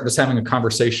I start just having a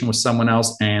conversation with someone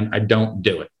else and I don't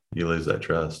do it. You lose that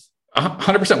trust.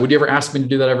 100%. Would you ever ask me to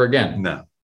do that ever again? No.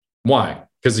 Why?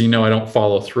 Because I don't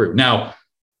follow through. Now,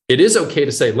 it is okay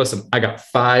to say, listen, I got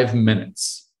 5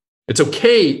 minutes. It's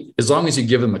okay as long as you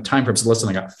give them a time frame. So listen,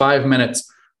 I got 5 minutes.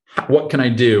 What can I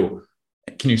do?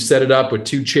 Can you set it up with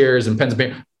 2 chairs and pens and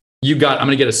paper? I'm going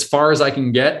to get as far as I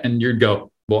can get. And you'd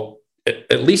go, well,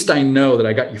 at least I know that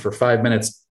I got you for 5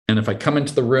 minutes. And if I come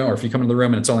into the room, or if you come into the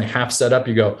room and it's only half set up,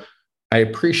 you go, I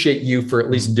appreciate you for at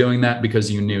least doing that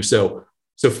because you knew. So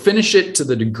finish it to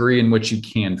the degree in which you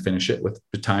can finish it with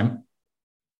the time.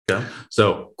 Okay.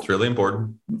 So it's really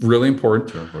important. Really important.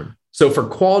 It's really important. So for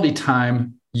quality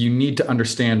time, you need to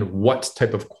understand what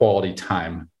type of quality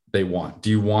time they want. Do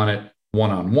you want it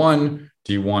one-on-one?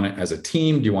 Do you want it as a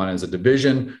team? Do you want it as a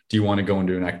division? Do you want to go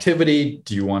into an activity?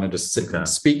 Do you want to just sit and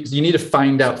speak? You need to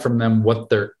find out from them what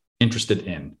they're interested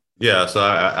in. Yeah. So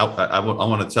I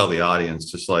want to tell the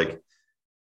audience, just like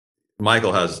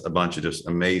Michael has a bunch of just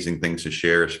amazing things to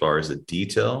share as far as the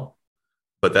detail,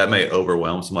 but that may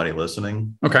overwhelm somebody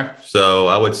listening. Okay. So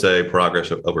I would say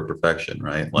progress over perfection,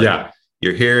 right?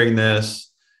 You're hearing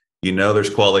this, there's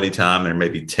quality time. There may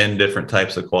be 10 different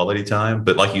types of quality time,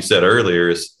 but like you said earlier,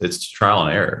 it's trial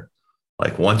and error.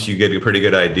 Like once you get a pretty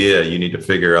good idea, you need to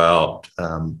figure out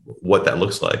what that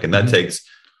looks like. And that takes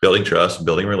building trust,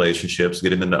 building relationships,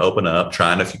 getting them to open up,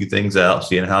 trying a few things out,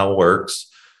 seeing how it works.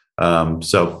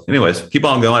 So anyways, keep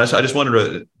on going. I just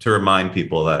wanted to remind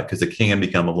people of that because it can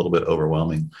become a little bit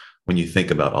overwhelming when you think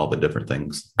about all the different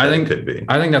things it could be.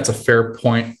 I think that's a fair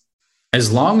point.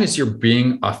 As long as you're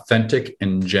being authentic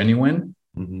and genuine,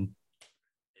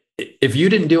 if you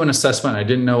didn't do an assessment, I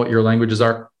didn't know what your languages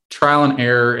are, trial and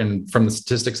error, and from the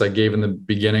statistics I gave in the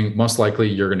beginning, most likely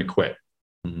you're going to quit.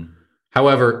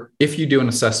 However, if you do an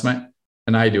assessment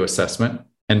and I do assessment,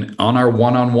 and on our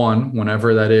one-on-one,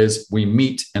 whenever that is, we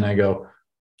meet and I go,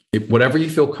 whatever you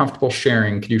feel comfortable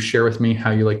sharing, can you share with me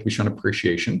how you like to be shown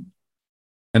appreciation?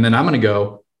 And then I'm going to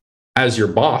go, as your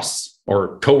boss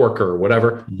or coworker or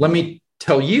whatever, let me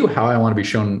tell you how I want to be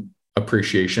shown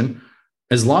appreciation.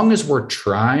 As long as we're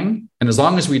trying and as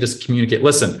long as we just communicate,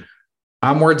 listen,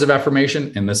 I'm words of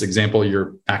affirmation. In this example,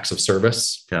 your acts of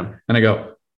service. Okay. And I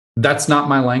go, that's not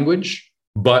my language,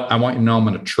 but I want you to know I'm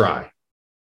going to try.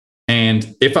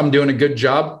 And if I'm doing a good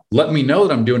job, let me know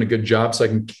that I'm doing a good job so I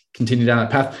can continue down that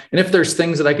path. And if there's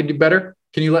things that I could do better,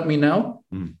 can you let me know?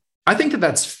 I think that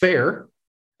that's fair,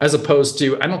 as opposed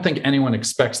to, I don't think anyone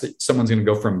expects that someone's going to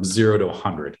go from 0 to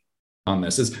 100 on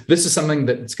this. This is something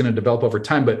that's going to develop over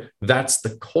time, but that's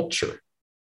the culture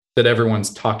that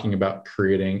everyone's talking about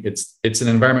creating. It's an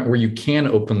environment where you can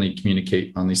openly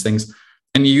communicate on these things.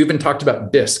 And you even talked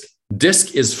about DISC.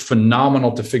 DISC is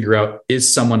phenomenal to figure out,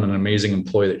 is someone an amazing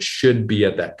employee that should be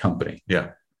at that company?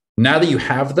 Yeah. Now that you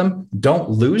have them, don't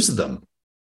lose them.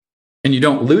 And you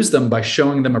don't lose them by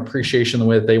showing them appreciation the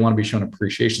way that they want to be shown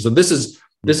appreciation. So this is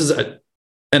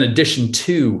an addition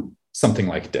to something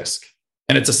like DISC.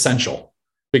 And it's essential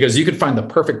because you could find the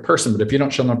perfect person, but if you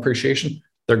don't show them appreciation,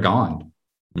 they're gone.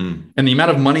 And the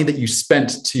amount of money that you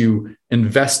spent to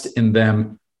invest in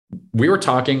them,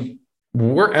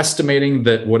 we're estimating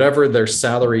that whatever their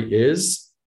salary is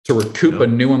to recoup a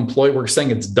new employee, we're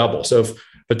saying it's double. So if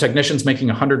a technician's making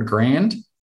 $100,000,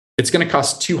 it's going to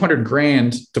cost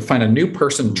 $200,000 to find a new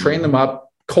person, train them up,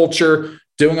 culture,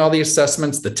 doing all the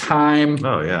assessments, the time.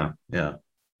 Oh yeah. Yeah.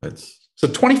 So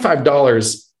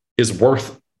 $25 is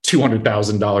worth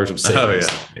 $200,000 of savings.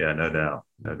 Oh yeah, no doubt,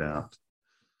 no doubt.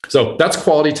 So that's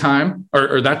quality time,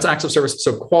 or that's acts of service.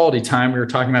 So quality time, we were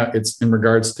talking about, it's in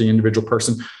regards to the individual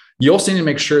person. You also need to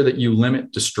make sure that you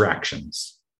limit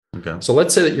distractions. Okay. So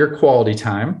let's say that your quality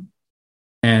time,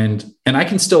 and I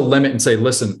can still limit and say,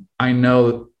 listen, I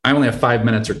know I only have 5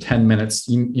 minutes or 10 minutes.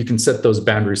 You can set those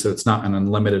boundaries so it's not an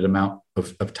unlimited amount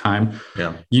of time.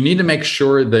 Yeah. You need to make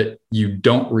sure that you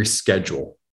don't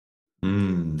reschedule.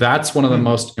 That's one of the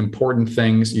most important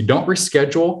things. You don't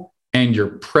reschedule, and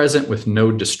you're present with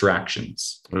no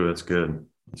distractions. Oh, that's good.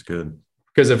 That's good.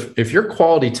 Because if your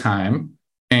quality time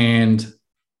and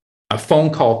a phone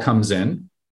call comes in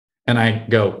and I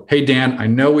go, hey, Dan, I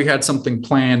know we had something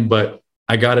planned, but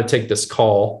I got to take this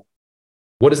call.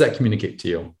 What does that communicate to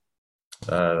you?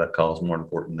 That call is more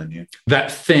important than you. That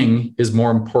thing is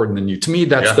more important than you. To me,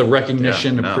 that's the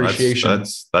recognition, appreciation.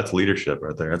 That's leadership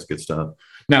right there. That's good stuff.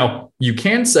 Now, you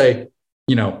can say,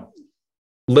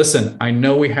 listen, I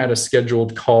know we had a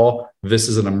scheduled call. This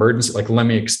is an emergency. Like, let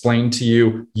me explain to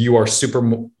you, you're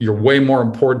way more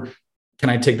important. Can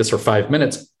I take this for 5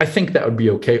 minutes? I think that would be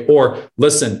okay. Or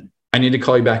listen, I need to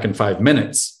call you back in 5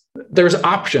 minutes. There's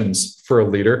options for a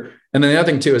leader. And then the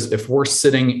other thing too, is if we're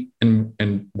sitting and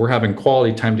we're having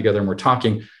quality time together and we're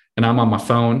talking and I'm on my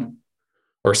phone,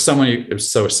 or it was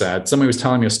so sad. Somebody was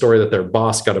telling me a story that their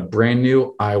boss got a brand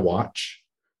new iWatch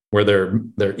where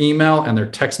their email and their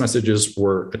text messages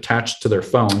were attached to their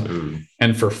phone. Ooh.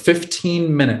 And for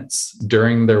 15 minutes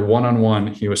during their one-on-one,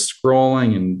 he was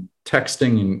scrolling and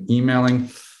texting and emailing.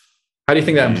 How do you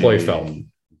think that employee felt?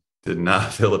 Did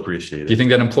not feel appreciated. Do you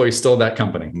think that employee's still at that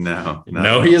company? No.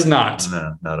 No, he is not.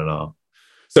 No, not at all.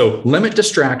 So limit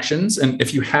distractions. And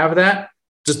if you have that,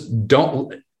 just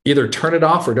don't either turn it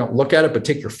off or don't look at it, but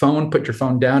take your phone, put your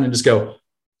phone down and just go,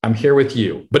 I'm here with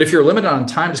you. But if you're limited on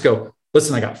time, just go,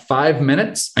 listen, I got 5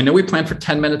 minutes. I know we planned for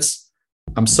 10 minutes.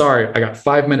 I'm sorry, I got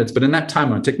 5 minutes, but in that time, I'm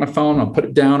going to take my phone, I'll put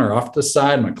it down or off to the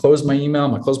side. I'm going to close my email. I'm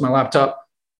going to close my laptop.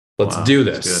 Let's do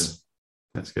this.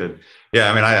 That's good. Yeah.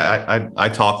 I mean, I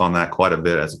talk on that quite a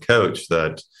bit as a coach,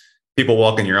 that people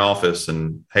walk in your office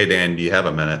and, hey, Dan, do you have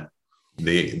a minute?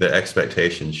 The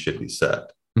expectations should be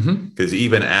set. Because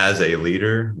even as a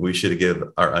leader, we should give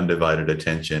our undivided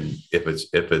attention if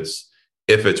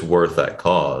it's worth that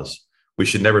cause. We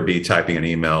should never be typing an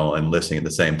email and listening at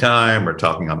the same time, or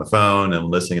talking on the phone and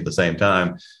listening at the same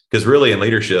time. Because really in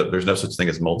leadership, there's no such thing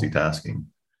as multitasking.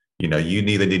 You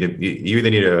either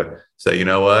need to say, you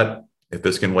know what, if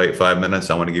this can wait 5 minutes,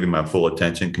 I want to give you my full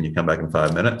attention. Can you come back in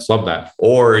 5 minutes? Love that.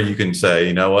 Or you can say,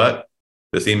 you know what,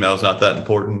 this email is not that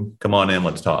important. Come on in,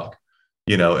 let's talk.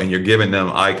 And you're giving them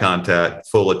eye contact,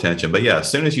 full attention. But yeah, as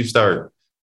soon as you start,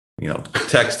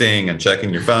 texting and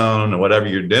checking your phone and whatever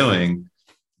you're doing,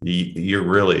 you're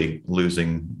really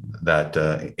losing that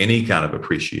any kind of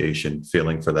appreciation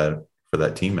feeling for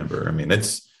that team member. I mean,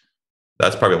 that's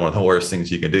probably one of the worst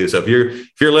things you can do. So if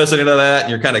you're listening to that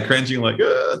and you're kind of cringing, like,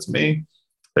 that's me,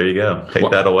 there you go. Take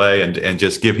that away and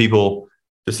just give people,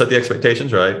 just set the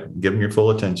expectations right, give them your full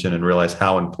attention, and realize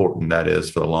how important that is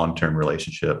for the long-term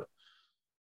relationship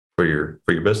for your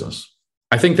business.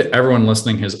 I think that everyone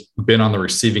listening has been on the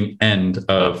receiving end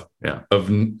of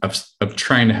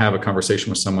trying to have a conversation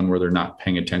with someone where they're not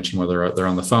paying attention, whether they're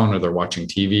on the phone or they're watching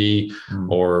TV,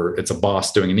 or it's a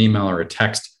boss doing an email or a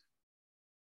text.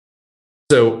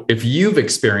 So if you've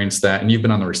experienced that and you've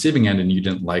been on the receiving end and you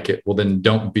didn't like it, well, then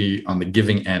don't be on the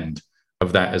giving end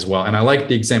of that as well. And I like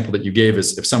the example that you gave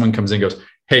is if someone comes in and goes,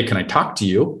 hey, can I talk to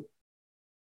you?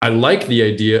 I like the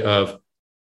idea of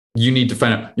you need to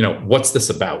find out, what's this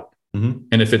about?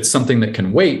 And if it's something that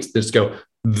can wait, just go,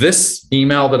 this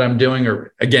email that I'm doing,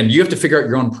 or again, you have to figure out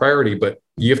your own priority, but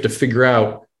you have to figure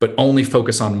out, but only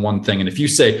focus on one thing. And if you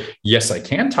say, yes, I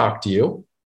can talk to you,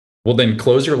 well, then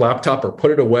close your laptop or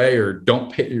put it away, or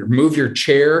move your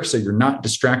chair so you're not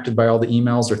distracted by all the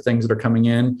emails or things that are coming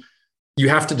in. You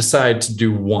have to decide to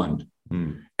do one.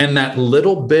 And that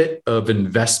little bit of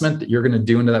investment that you're going to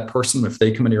do into that person, if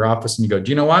they come into your office and you go,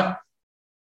 do you know what?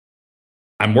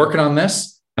 I'm working on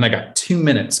this and I got 2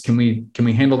 minutes. Can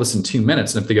we handle this in 2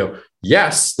 minutes? And if they go,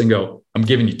 yes, then go, I'm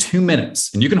giving you 2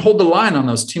 minutes, and you can hold the line on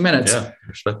those 2 minutes. Yeah.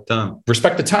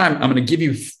 Respect the time. I'm going to give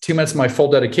you 2 minutes of my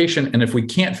full dedication. And if we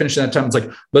can't finish that time, it's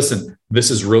like, listen, this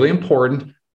is really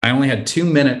important. I only had 2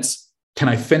 minutes. Can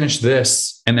I finish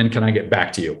this? And then can I get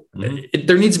back to you?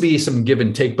 There needs to be some give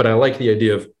and take, but I like the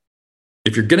idea of,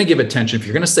 if you're going to give attention, if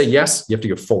you're going to say yes, you have to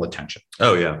give full attention.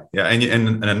 Oh yeah. Yeah.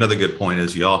 And another good point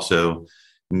is you also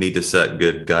need to set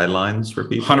good guidelines for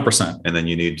people. 100%. And then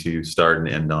you need to start and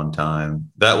end on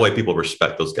time. That way people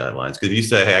respect those guidelines. Because if you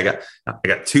say, hey, I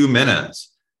got 2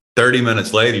 minutes, 30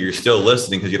 minutes later, you're still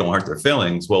listening because you don't hurt their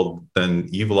feelings. Well, then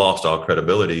you've lost all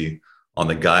credibility on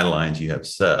the guidelines you have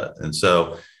set. And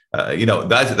so,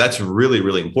 that's really,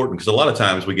 really important, because a lot of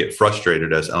times we get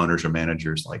frustrated as owners or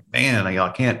managers, like, man, I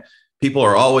can't, people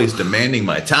are always demanding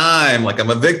my time. Like, I'm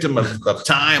a victim of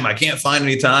time. I can't find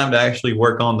any time to actually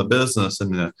work on the business.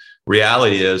 And the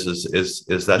reality is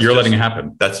that you're letting it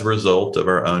happen. That's a result of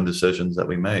our own decisions that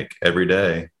we make every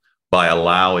day by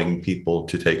allowing people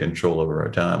to take control over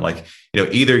our time. Like,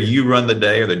 either you run the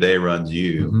day or the day runs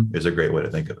you, is a great way to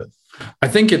think of it. I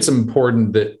think it's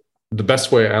important that the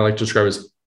best way I like to describe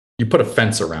is you put a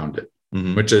fence around it,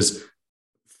 which is,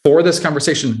 for this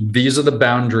conversation, these are the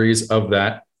boundaries of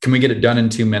that. Can we get it done in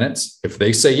 2 minutes? If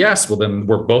they say yes, well, then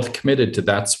we're both committed to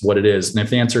that's what it is. And if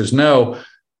the answer is no,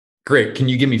 great. Can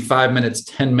you give me 5 minutes,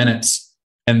 10 minutes,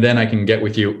 and then I can get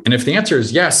with you? And if the answer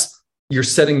is yes, you're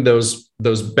setting those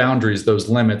boundaries, those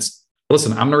limits.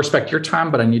 Listen, I'm going to respect your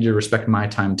time, but I need you to respect my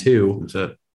time too. That's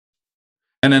it.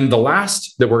 And then the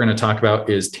last that we're going to talk about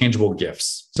is tangible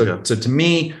gifts. So to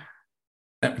me,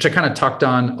 which I kind of talked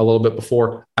on a little bit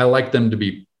before, I like them to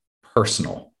be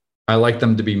personal. I like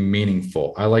them to be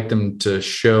meaningful. I like them to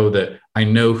show that I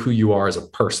know who you are as a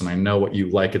person. I know what you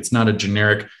like. It's not a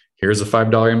generic, here's a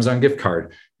 $5 Amazon gift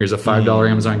card. Here's a $5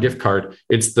 Amazon gift card.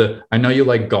 It's I know you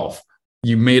like golf.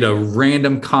 You made a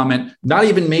random comment, not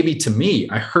even maybe to me.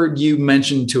 I heard you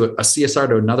mention to a CSR,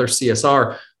 to another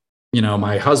CSR,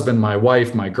 my husband, my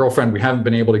wife, my girlfriend, we haven't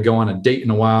been able to go on a date in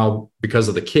a while because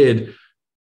of the kid.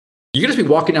 You can just be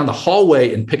walking down the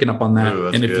hallway and picking up on that.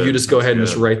 And if you just go ahead and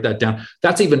just write that down,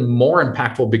 that's even more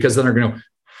impactful, because then they're going to know,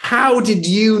 how did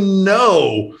you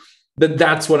know that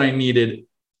that's what I needed?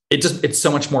 It's so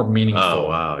much more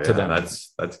meaningful to them.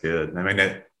 That's good. I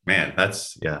mean,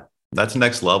 that's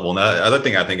next level. And the other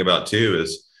thing I think about too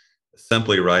is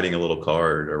simply writing a little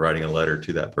card or writing a letter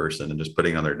to that person and just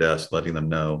putting it on their desk, letting them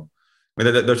know. I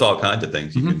mean, there's all kinds of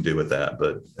things you can do with that,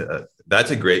 but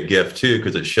that's a great gift too,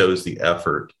 because it shows the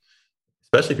effort.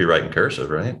 Especially if you're writing cursive,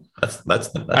 right? That's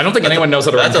I don't think anyone knows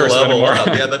how to write cursive anymore.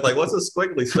 Yeah, that's like, what's the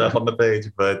squiggly stuff on the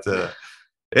page? But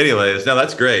anyways, no,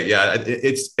 that's great. Yeah,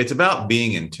 it's about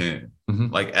being in tune.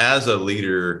 Like, as a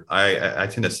leader, I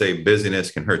tend to say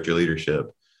busyness can hurt your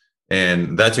leadership.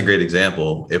 And that's a great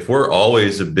example. If we're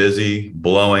always busy,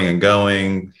 blowing and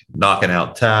going, knocking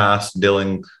out tasks,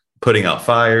 putting out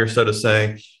fires, so to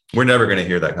say, we're never going to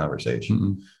hear that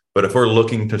conversation. But if we're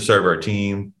looking to serve our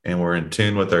team and we're in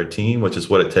tune with our team, which is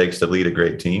what it takes to lead a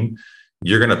great team,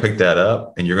 you're going to pick that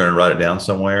up and you're going to write it down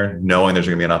somewhere, knowing there's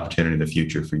going to be an opportunity in the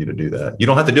future for you to do that. You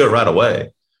don't have to do it right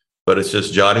away, but it's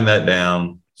just jotting that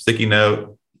down, sticky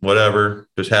note, whatever,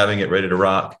 just having it ready to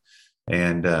rock,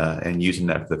 and using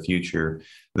that for the future.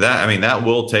 That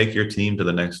will take your team to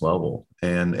the next level.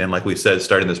 And like we said,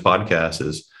 starting this podcast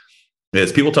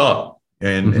is people talk.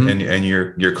 And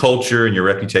your culture and your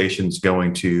reputation is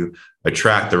going to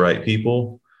attract the right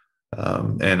people,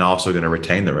 and also going to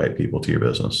retain the right people to your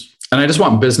business. And I just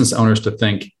want business owners to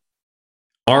think,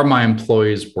 are my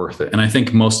employees worth it? And I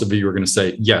think most of you are going to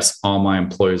say, yes, all my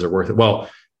employees are worth it. Well,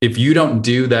 if you don't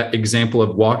do that example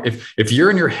of if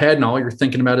you're in your head and all you're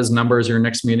thinking about is numbers, your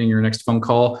next meeting, your next phone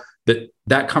call,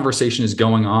 that conversation is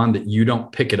going on, that you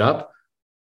don't pick it up.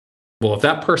 Well, if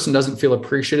that person doesn't feel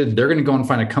appreciated, they're going to go and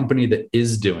find a company that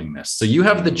is doing this. So you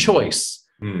have the choice.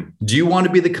 Do you want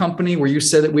to be the company where you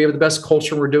say that we have the best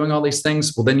culture, we're doing all these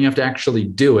things? Well, then you have to actually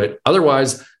do it.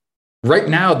 Otherwise, right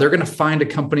now, they're going to find a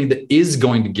company that is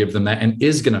going to give them that and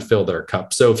is going to fill their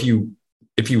cup. So if you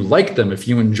like them, if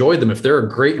you enjoy them, if they're a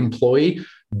great employee,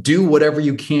 do whatever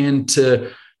you can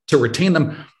to retain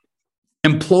them.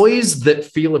 Employees that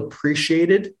feel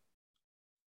appreciated,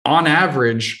 on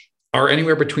average, are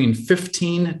anywhere between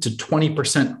 15 to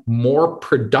 20% more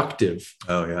productive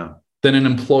than an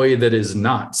employee that is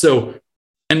not. So,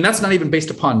 and that's not even based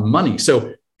upon money.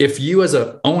 So if you, as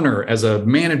an owner, as a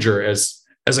manager, as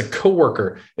a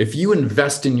coworker, if you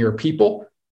invest in your people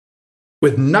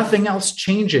with nothing else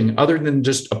changing other than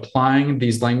just applying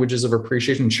these languages of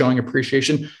appreciation, showing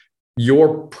appreciation,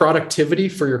 your productivity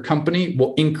for your company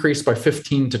will increase by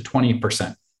 15 to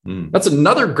 20%. That's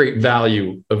another great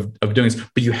value of doing this,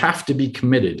 but you have to be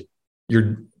committed.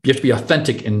 You have to be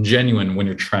authentic and genuine when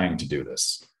you're trying to do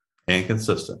this. And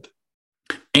consistent.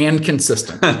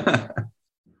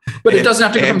 But it doesn't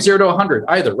have to go from 0 to 100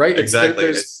 either, right? Exactly.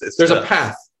 There's a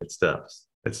path. It's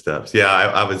steps.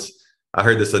 Yeah. I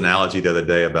heard this analogy the other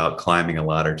day about climbing a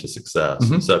ladder to success.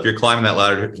 So if you're climbing that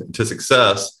ladder to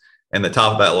success, and the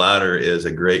top of that ladder is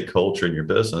a great culture in your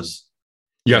business,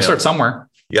 you got to start somewhere.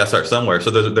 You got to start somewhere.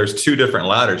 So there's two different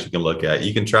ladders you can look at.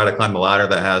 You can try to climb a ladder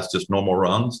that has just normal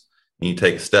rungs, and you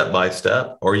take step by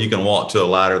step, or you can walk to a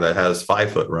ladder that has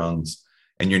 5-foot rungs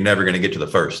and you're never going to get to the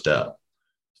first step.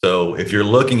 So if you're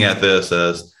looking at this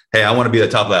as, hey, I want to be at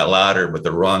the top of that ladder, but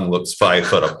the rung looks 5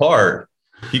 foot apart,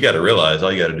 you got to realize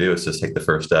all you got to do is just take the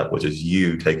first step, which is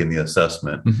you taking the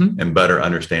assessment and better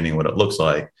understanding what it looks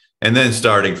like. And then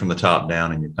starting from the top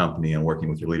down in your company and working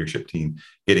with your leadership team,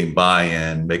 getting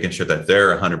buy-in, making sure that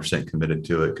they're 100% committed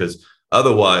to it. Because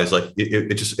otherwise, like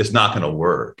it's not going to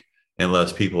work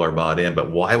unless people are bought in.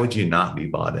 But why would you not be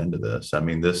bought into this? I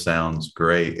mean, this sounds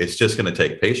great. It's just going to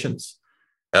take patience,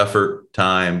 effort,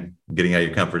 time, getting out of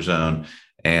your comfort zone.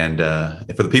 And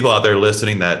for the people out there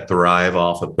listening that thrive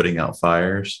off of putting out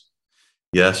fires,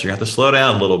 yes, you're going to have to slow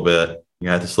down a little bit. You're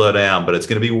going to have to slow down, but it's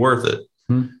going to be worth it.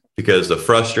 Because the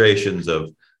frustrations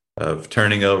of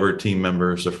turning over team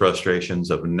members, the frustrations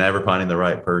of never finding the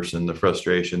right person, the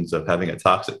frustrations of having a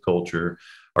toxic culture,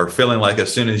 or feeling like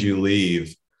as soon as you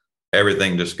leave,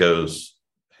 everything just goes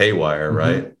haywire,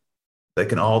 right? They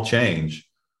can all change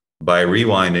by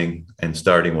rewinding and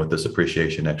starting with this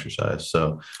appreciation exercise.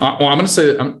 So, well, I'm going to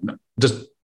say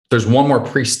there's one more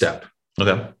pre-step.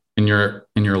 Okay. In your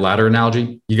ladder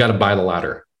analogy, you got to buy the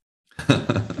ladder.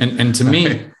 And to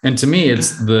me,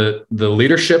 it's the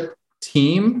leadership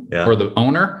team or the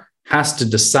owner has to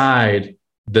decide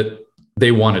that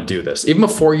they want to do this. Even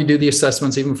before you do the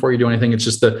assessments, even before you do anything, it's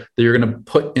just that you're going to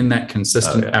put in that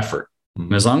consistent effort.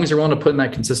 And as long as you're willing to put in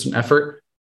that consistent effort,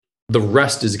 the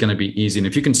rest is going to be easy. And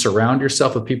if you can surround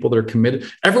yourself with people that are committed,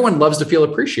 everyone loves to feel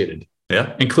appreciated,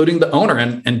 including the owner.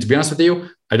 And to be honest with you,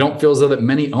 I don't feel as though that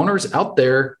many owners out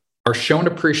there are shown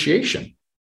appreciation.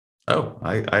 Oh,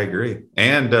 I agree.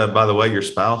 And by the way, your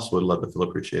spouse would love to feel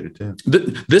appreciated too.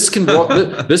 This can roll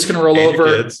over. This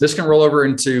can roll over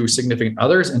into significant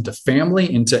others, into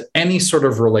family, into any sort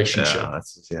of relationship.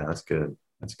 That's good.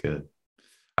 That's good.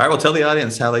 All right. Well, tell the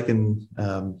audience how they can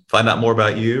find out more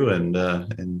about you and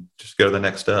just go to the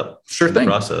next step. Sure thing.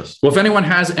 Process. Well, if anyone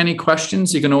has any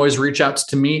questions, you can always reach out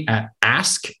to me at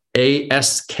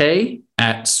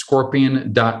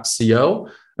ask@scorpion.co.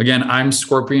 Again, I'm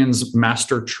Scorpion's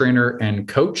master trainer and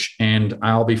coach, and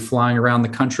I'll be flying around the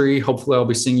country. Hopefully, I'll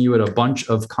be seeing you at a bunch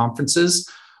of conferences.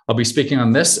 I'll be speaking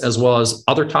on this as well as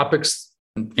other topics,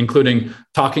 including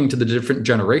talking to the different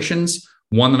generations.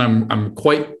 One that I'm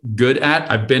quite good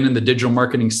at. I've been in the digital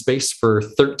marketing space for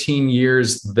 13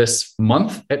 years this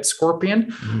month at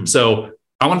Scorpion. So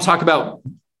I want to talk about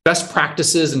best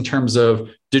practices in terms of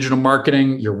digital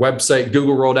marketing, your website.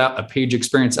 Google rolled out a page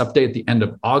experience update at the end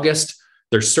of August.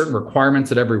 There's certain requirements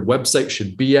that every website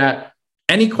should be at.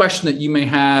 Any question that you may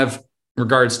have in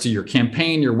regards to your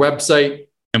campaign, your website,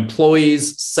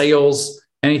 employees, sales,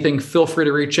 anything, feel free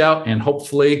to reach out and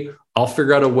hopefully I'll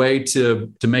figure out a way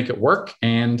to make it work.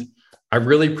 And I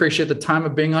really appreciate the time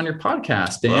of being on your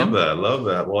podcast, Dan. Love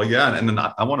that. Well, yeah. And then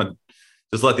I want to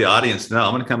just let the audience know,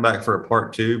 I'm going to come back for a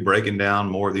part 2, breaking down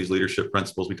more of these leadership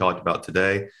principles we talked about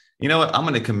today. You know what? I'm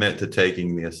going to commit to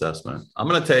taking the assessment. I'm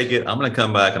going to take it. I'm going to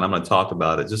come back and I'm going to talk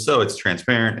about it just so it's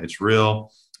transparent. It's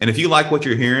real. And if you like what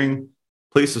you're hearing,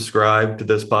 please subscribe to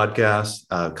this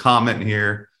podcast, comment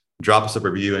here, drop us a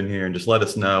review in here and just let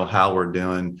us know how we're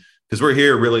doing. Because we're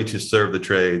here really to serve the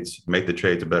trades, make the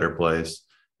trades a better place.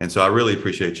 And so I really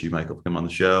appreciate you, Michael, for coming on the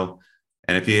show.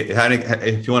 And if you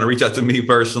want to reach out to me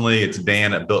personally, it's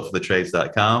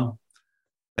Dan@builtforthetrades.com.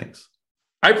 Thanks.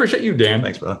 I appreciate you, Dan.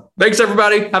 Thanks, brother. Thanks,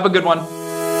 everybody. Have a good one.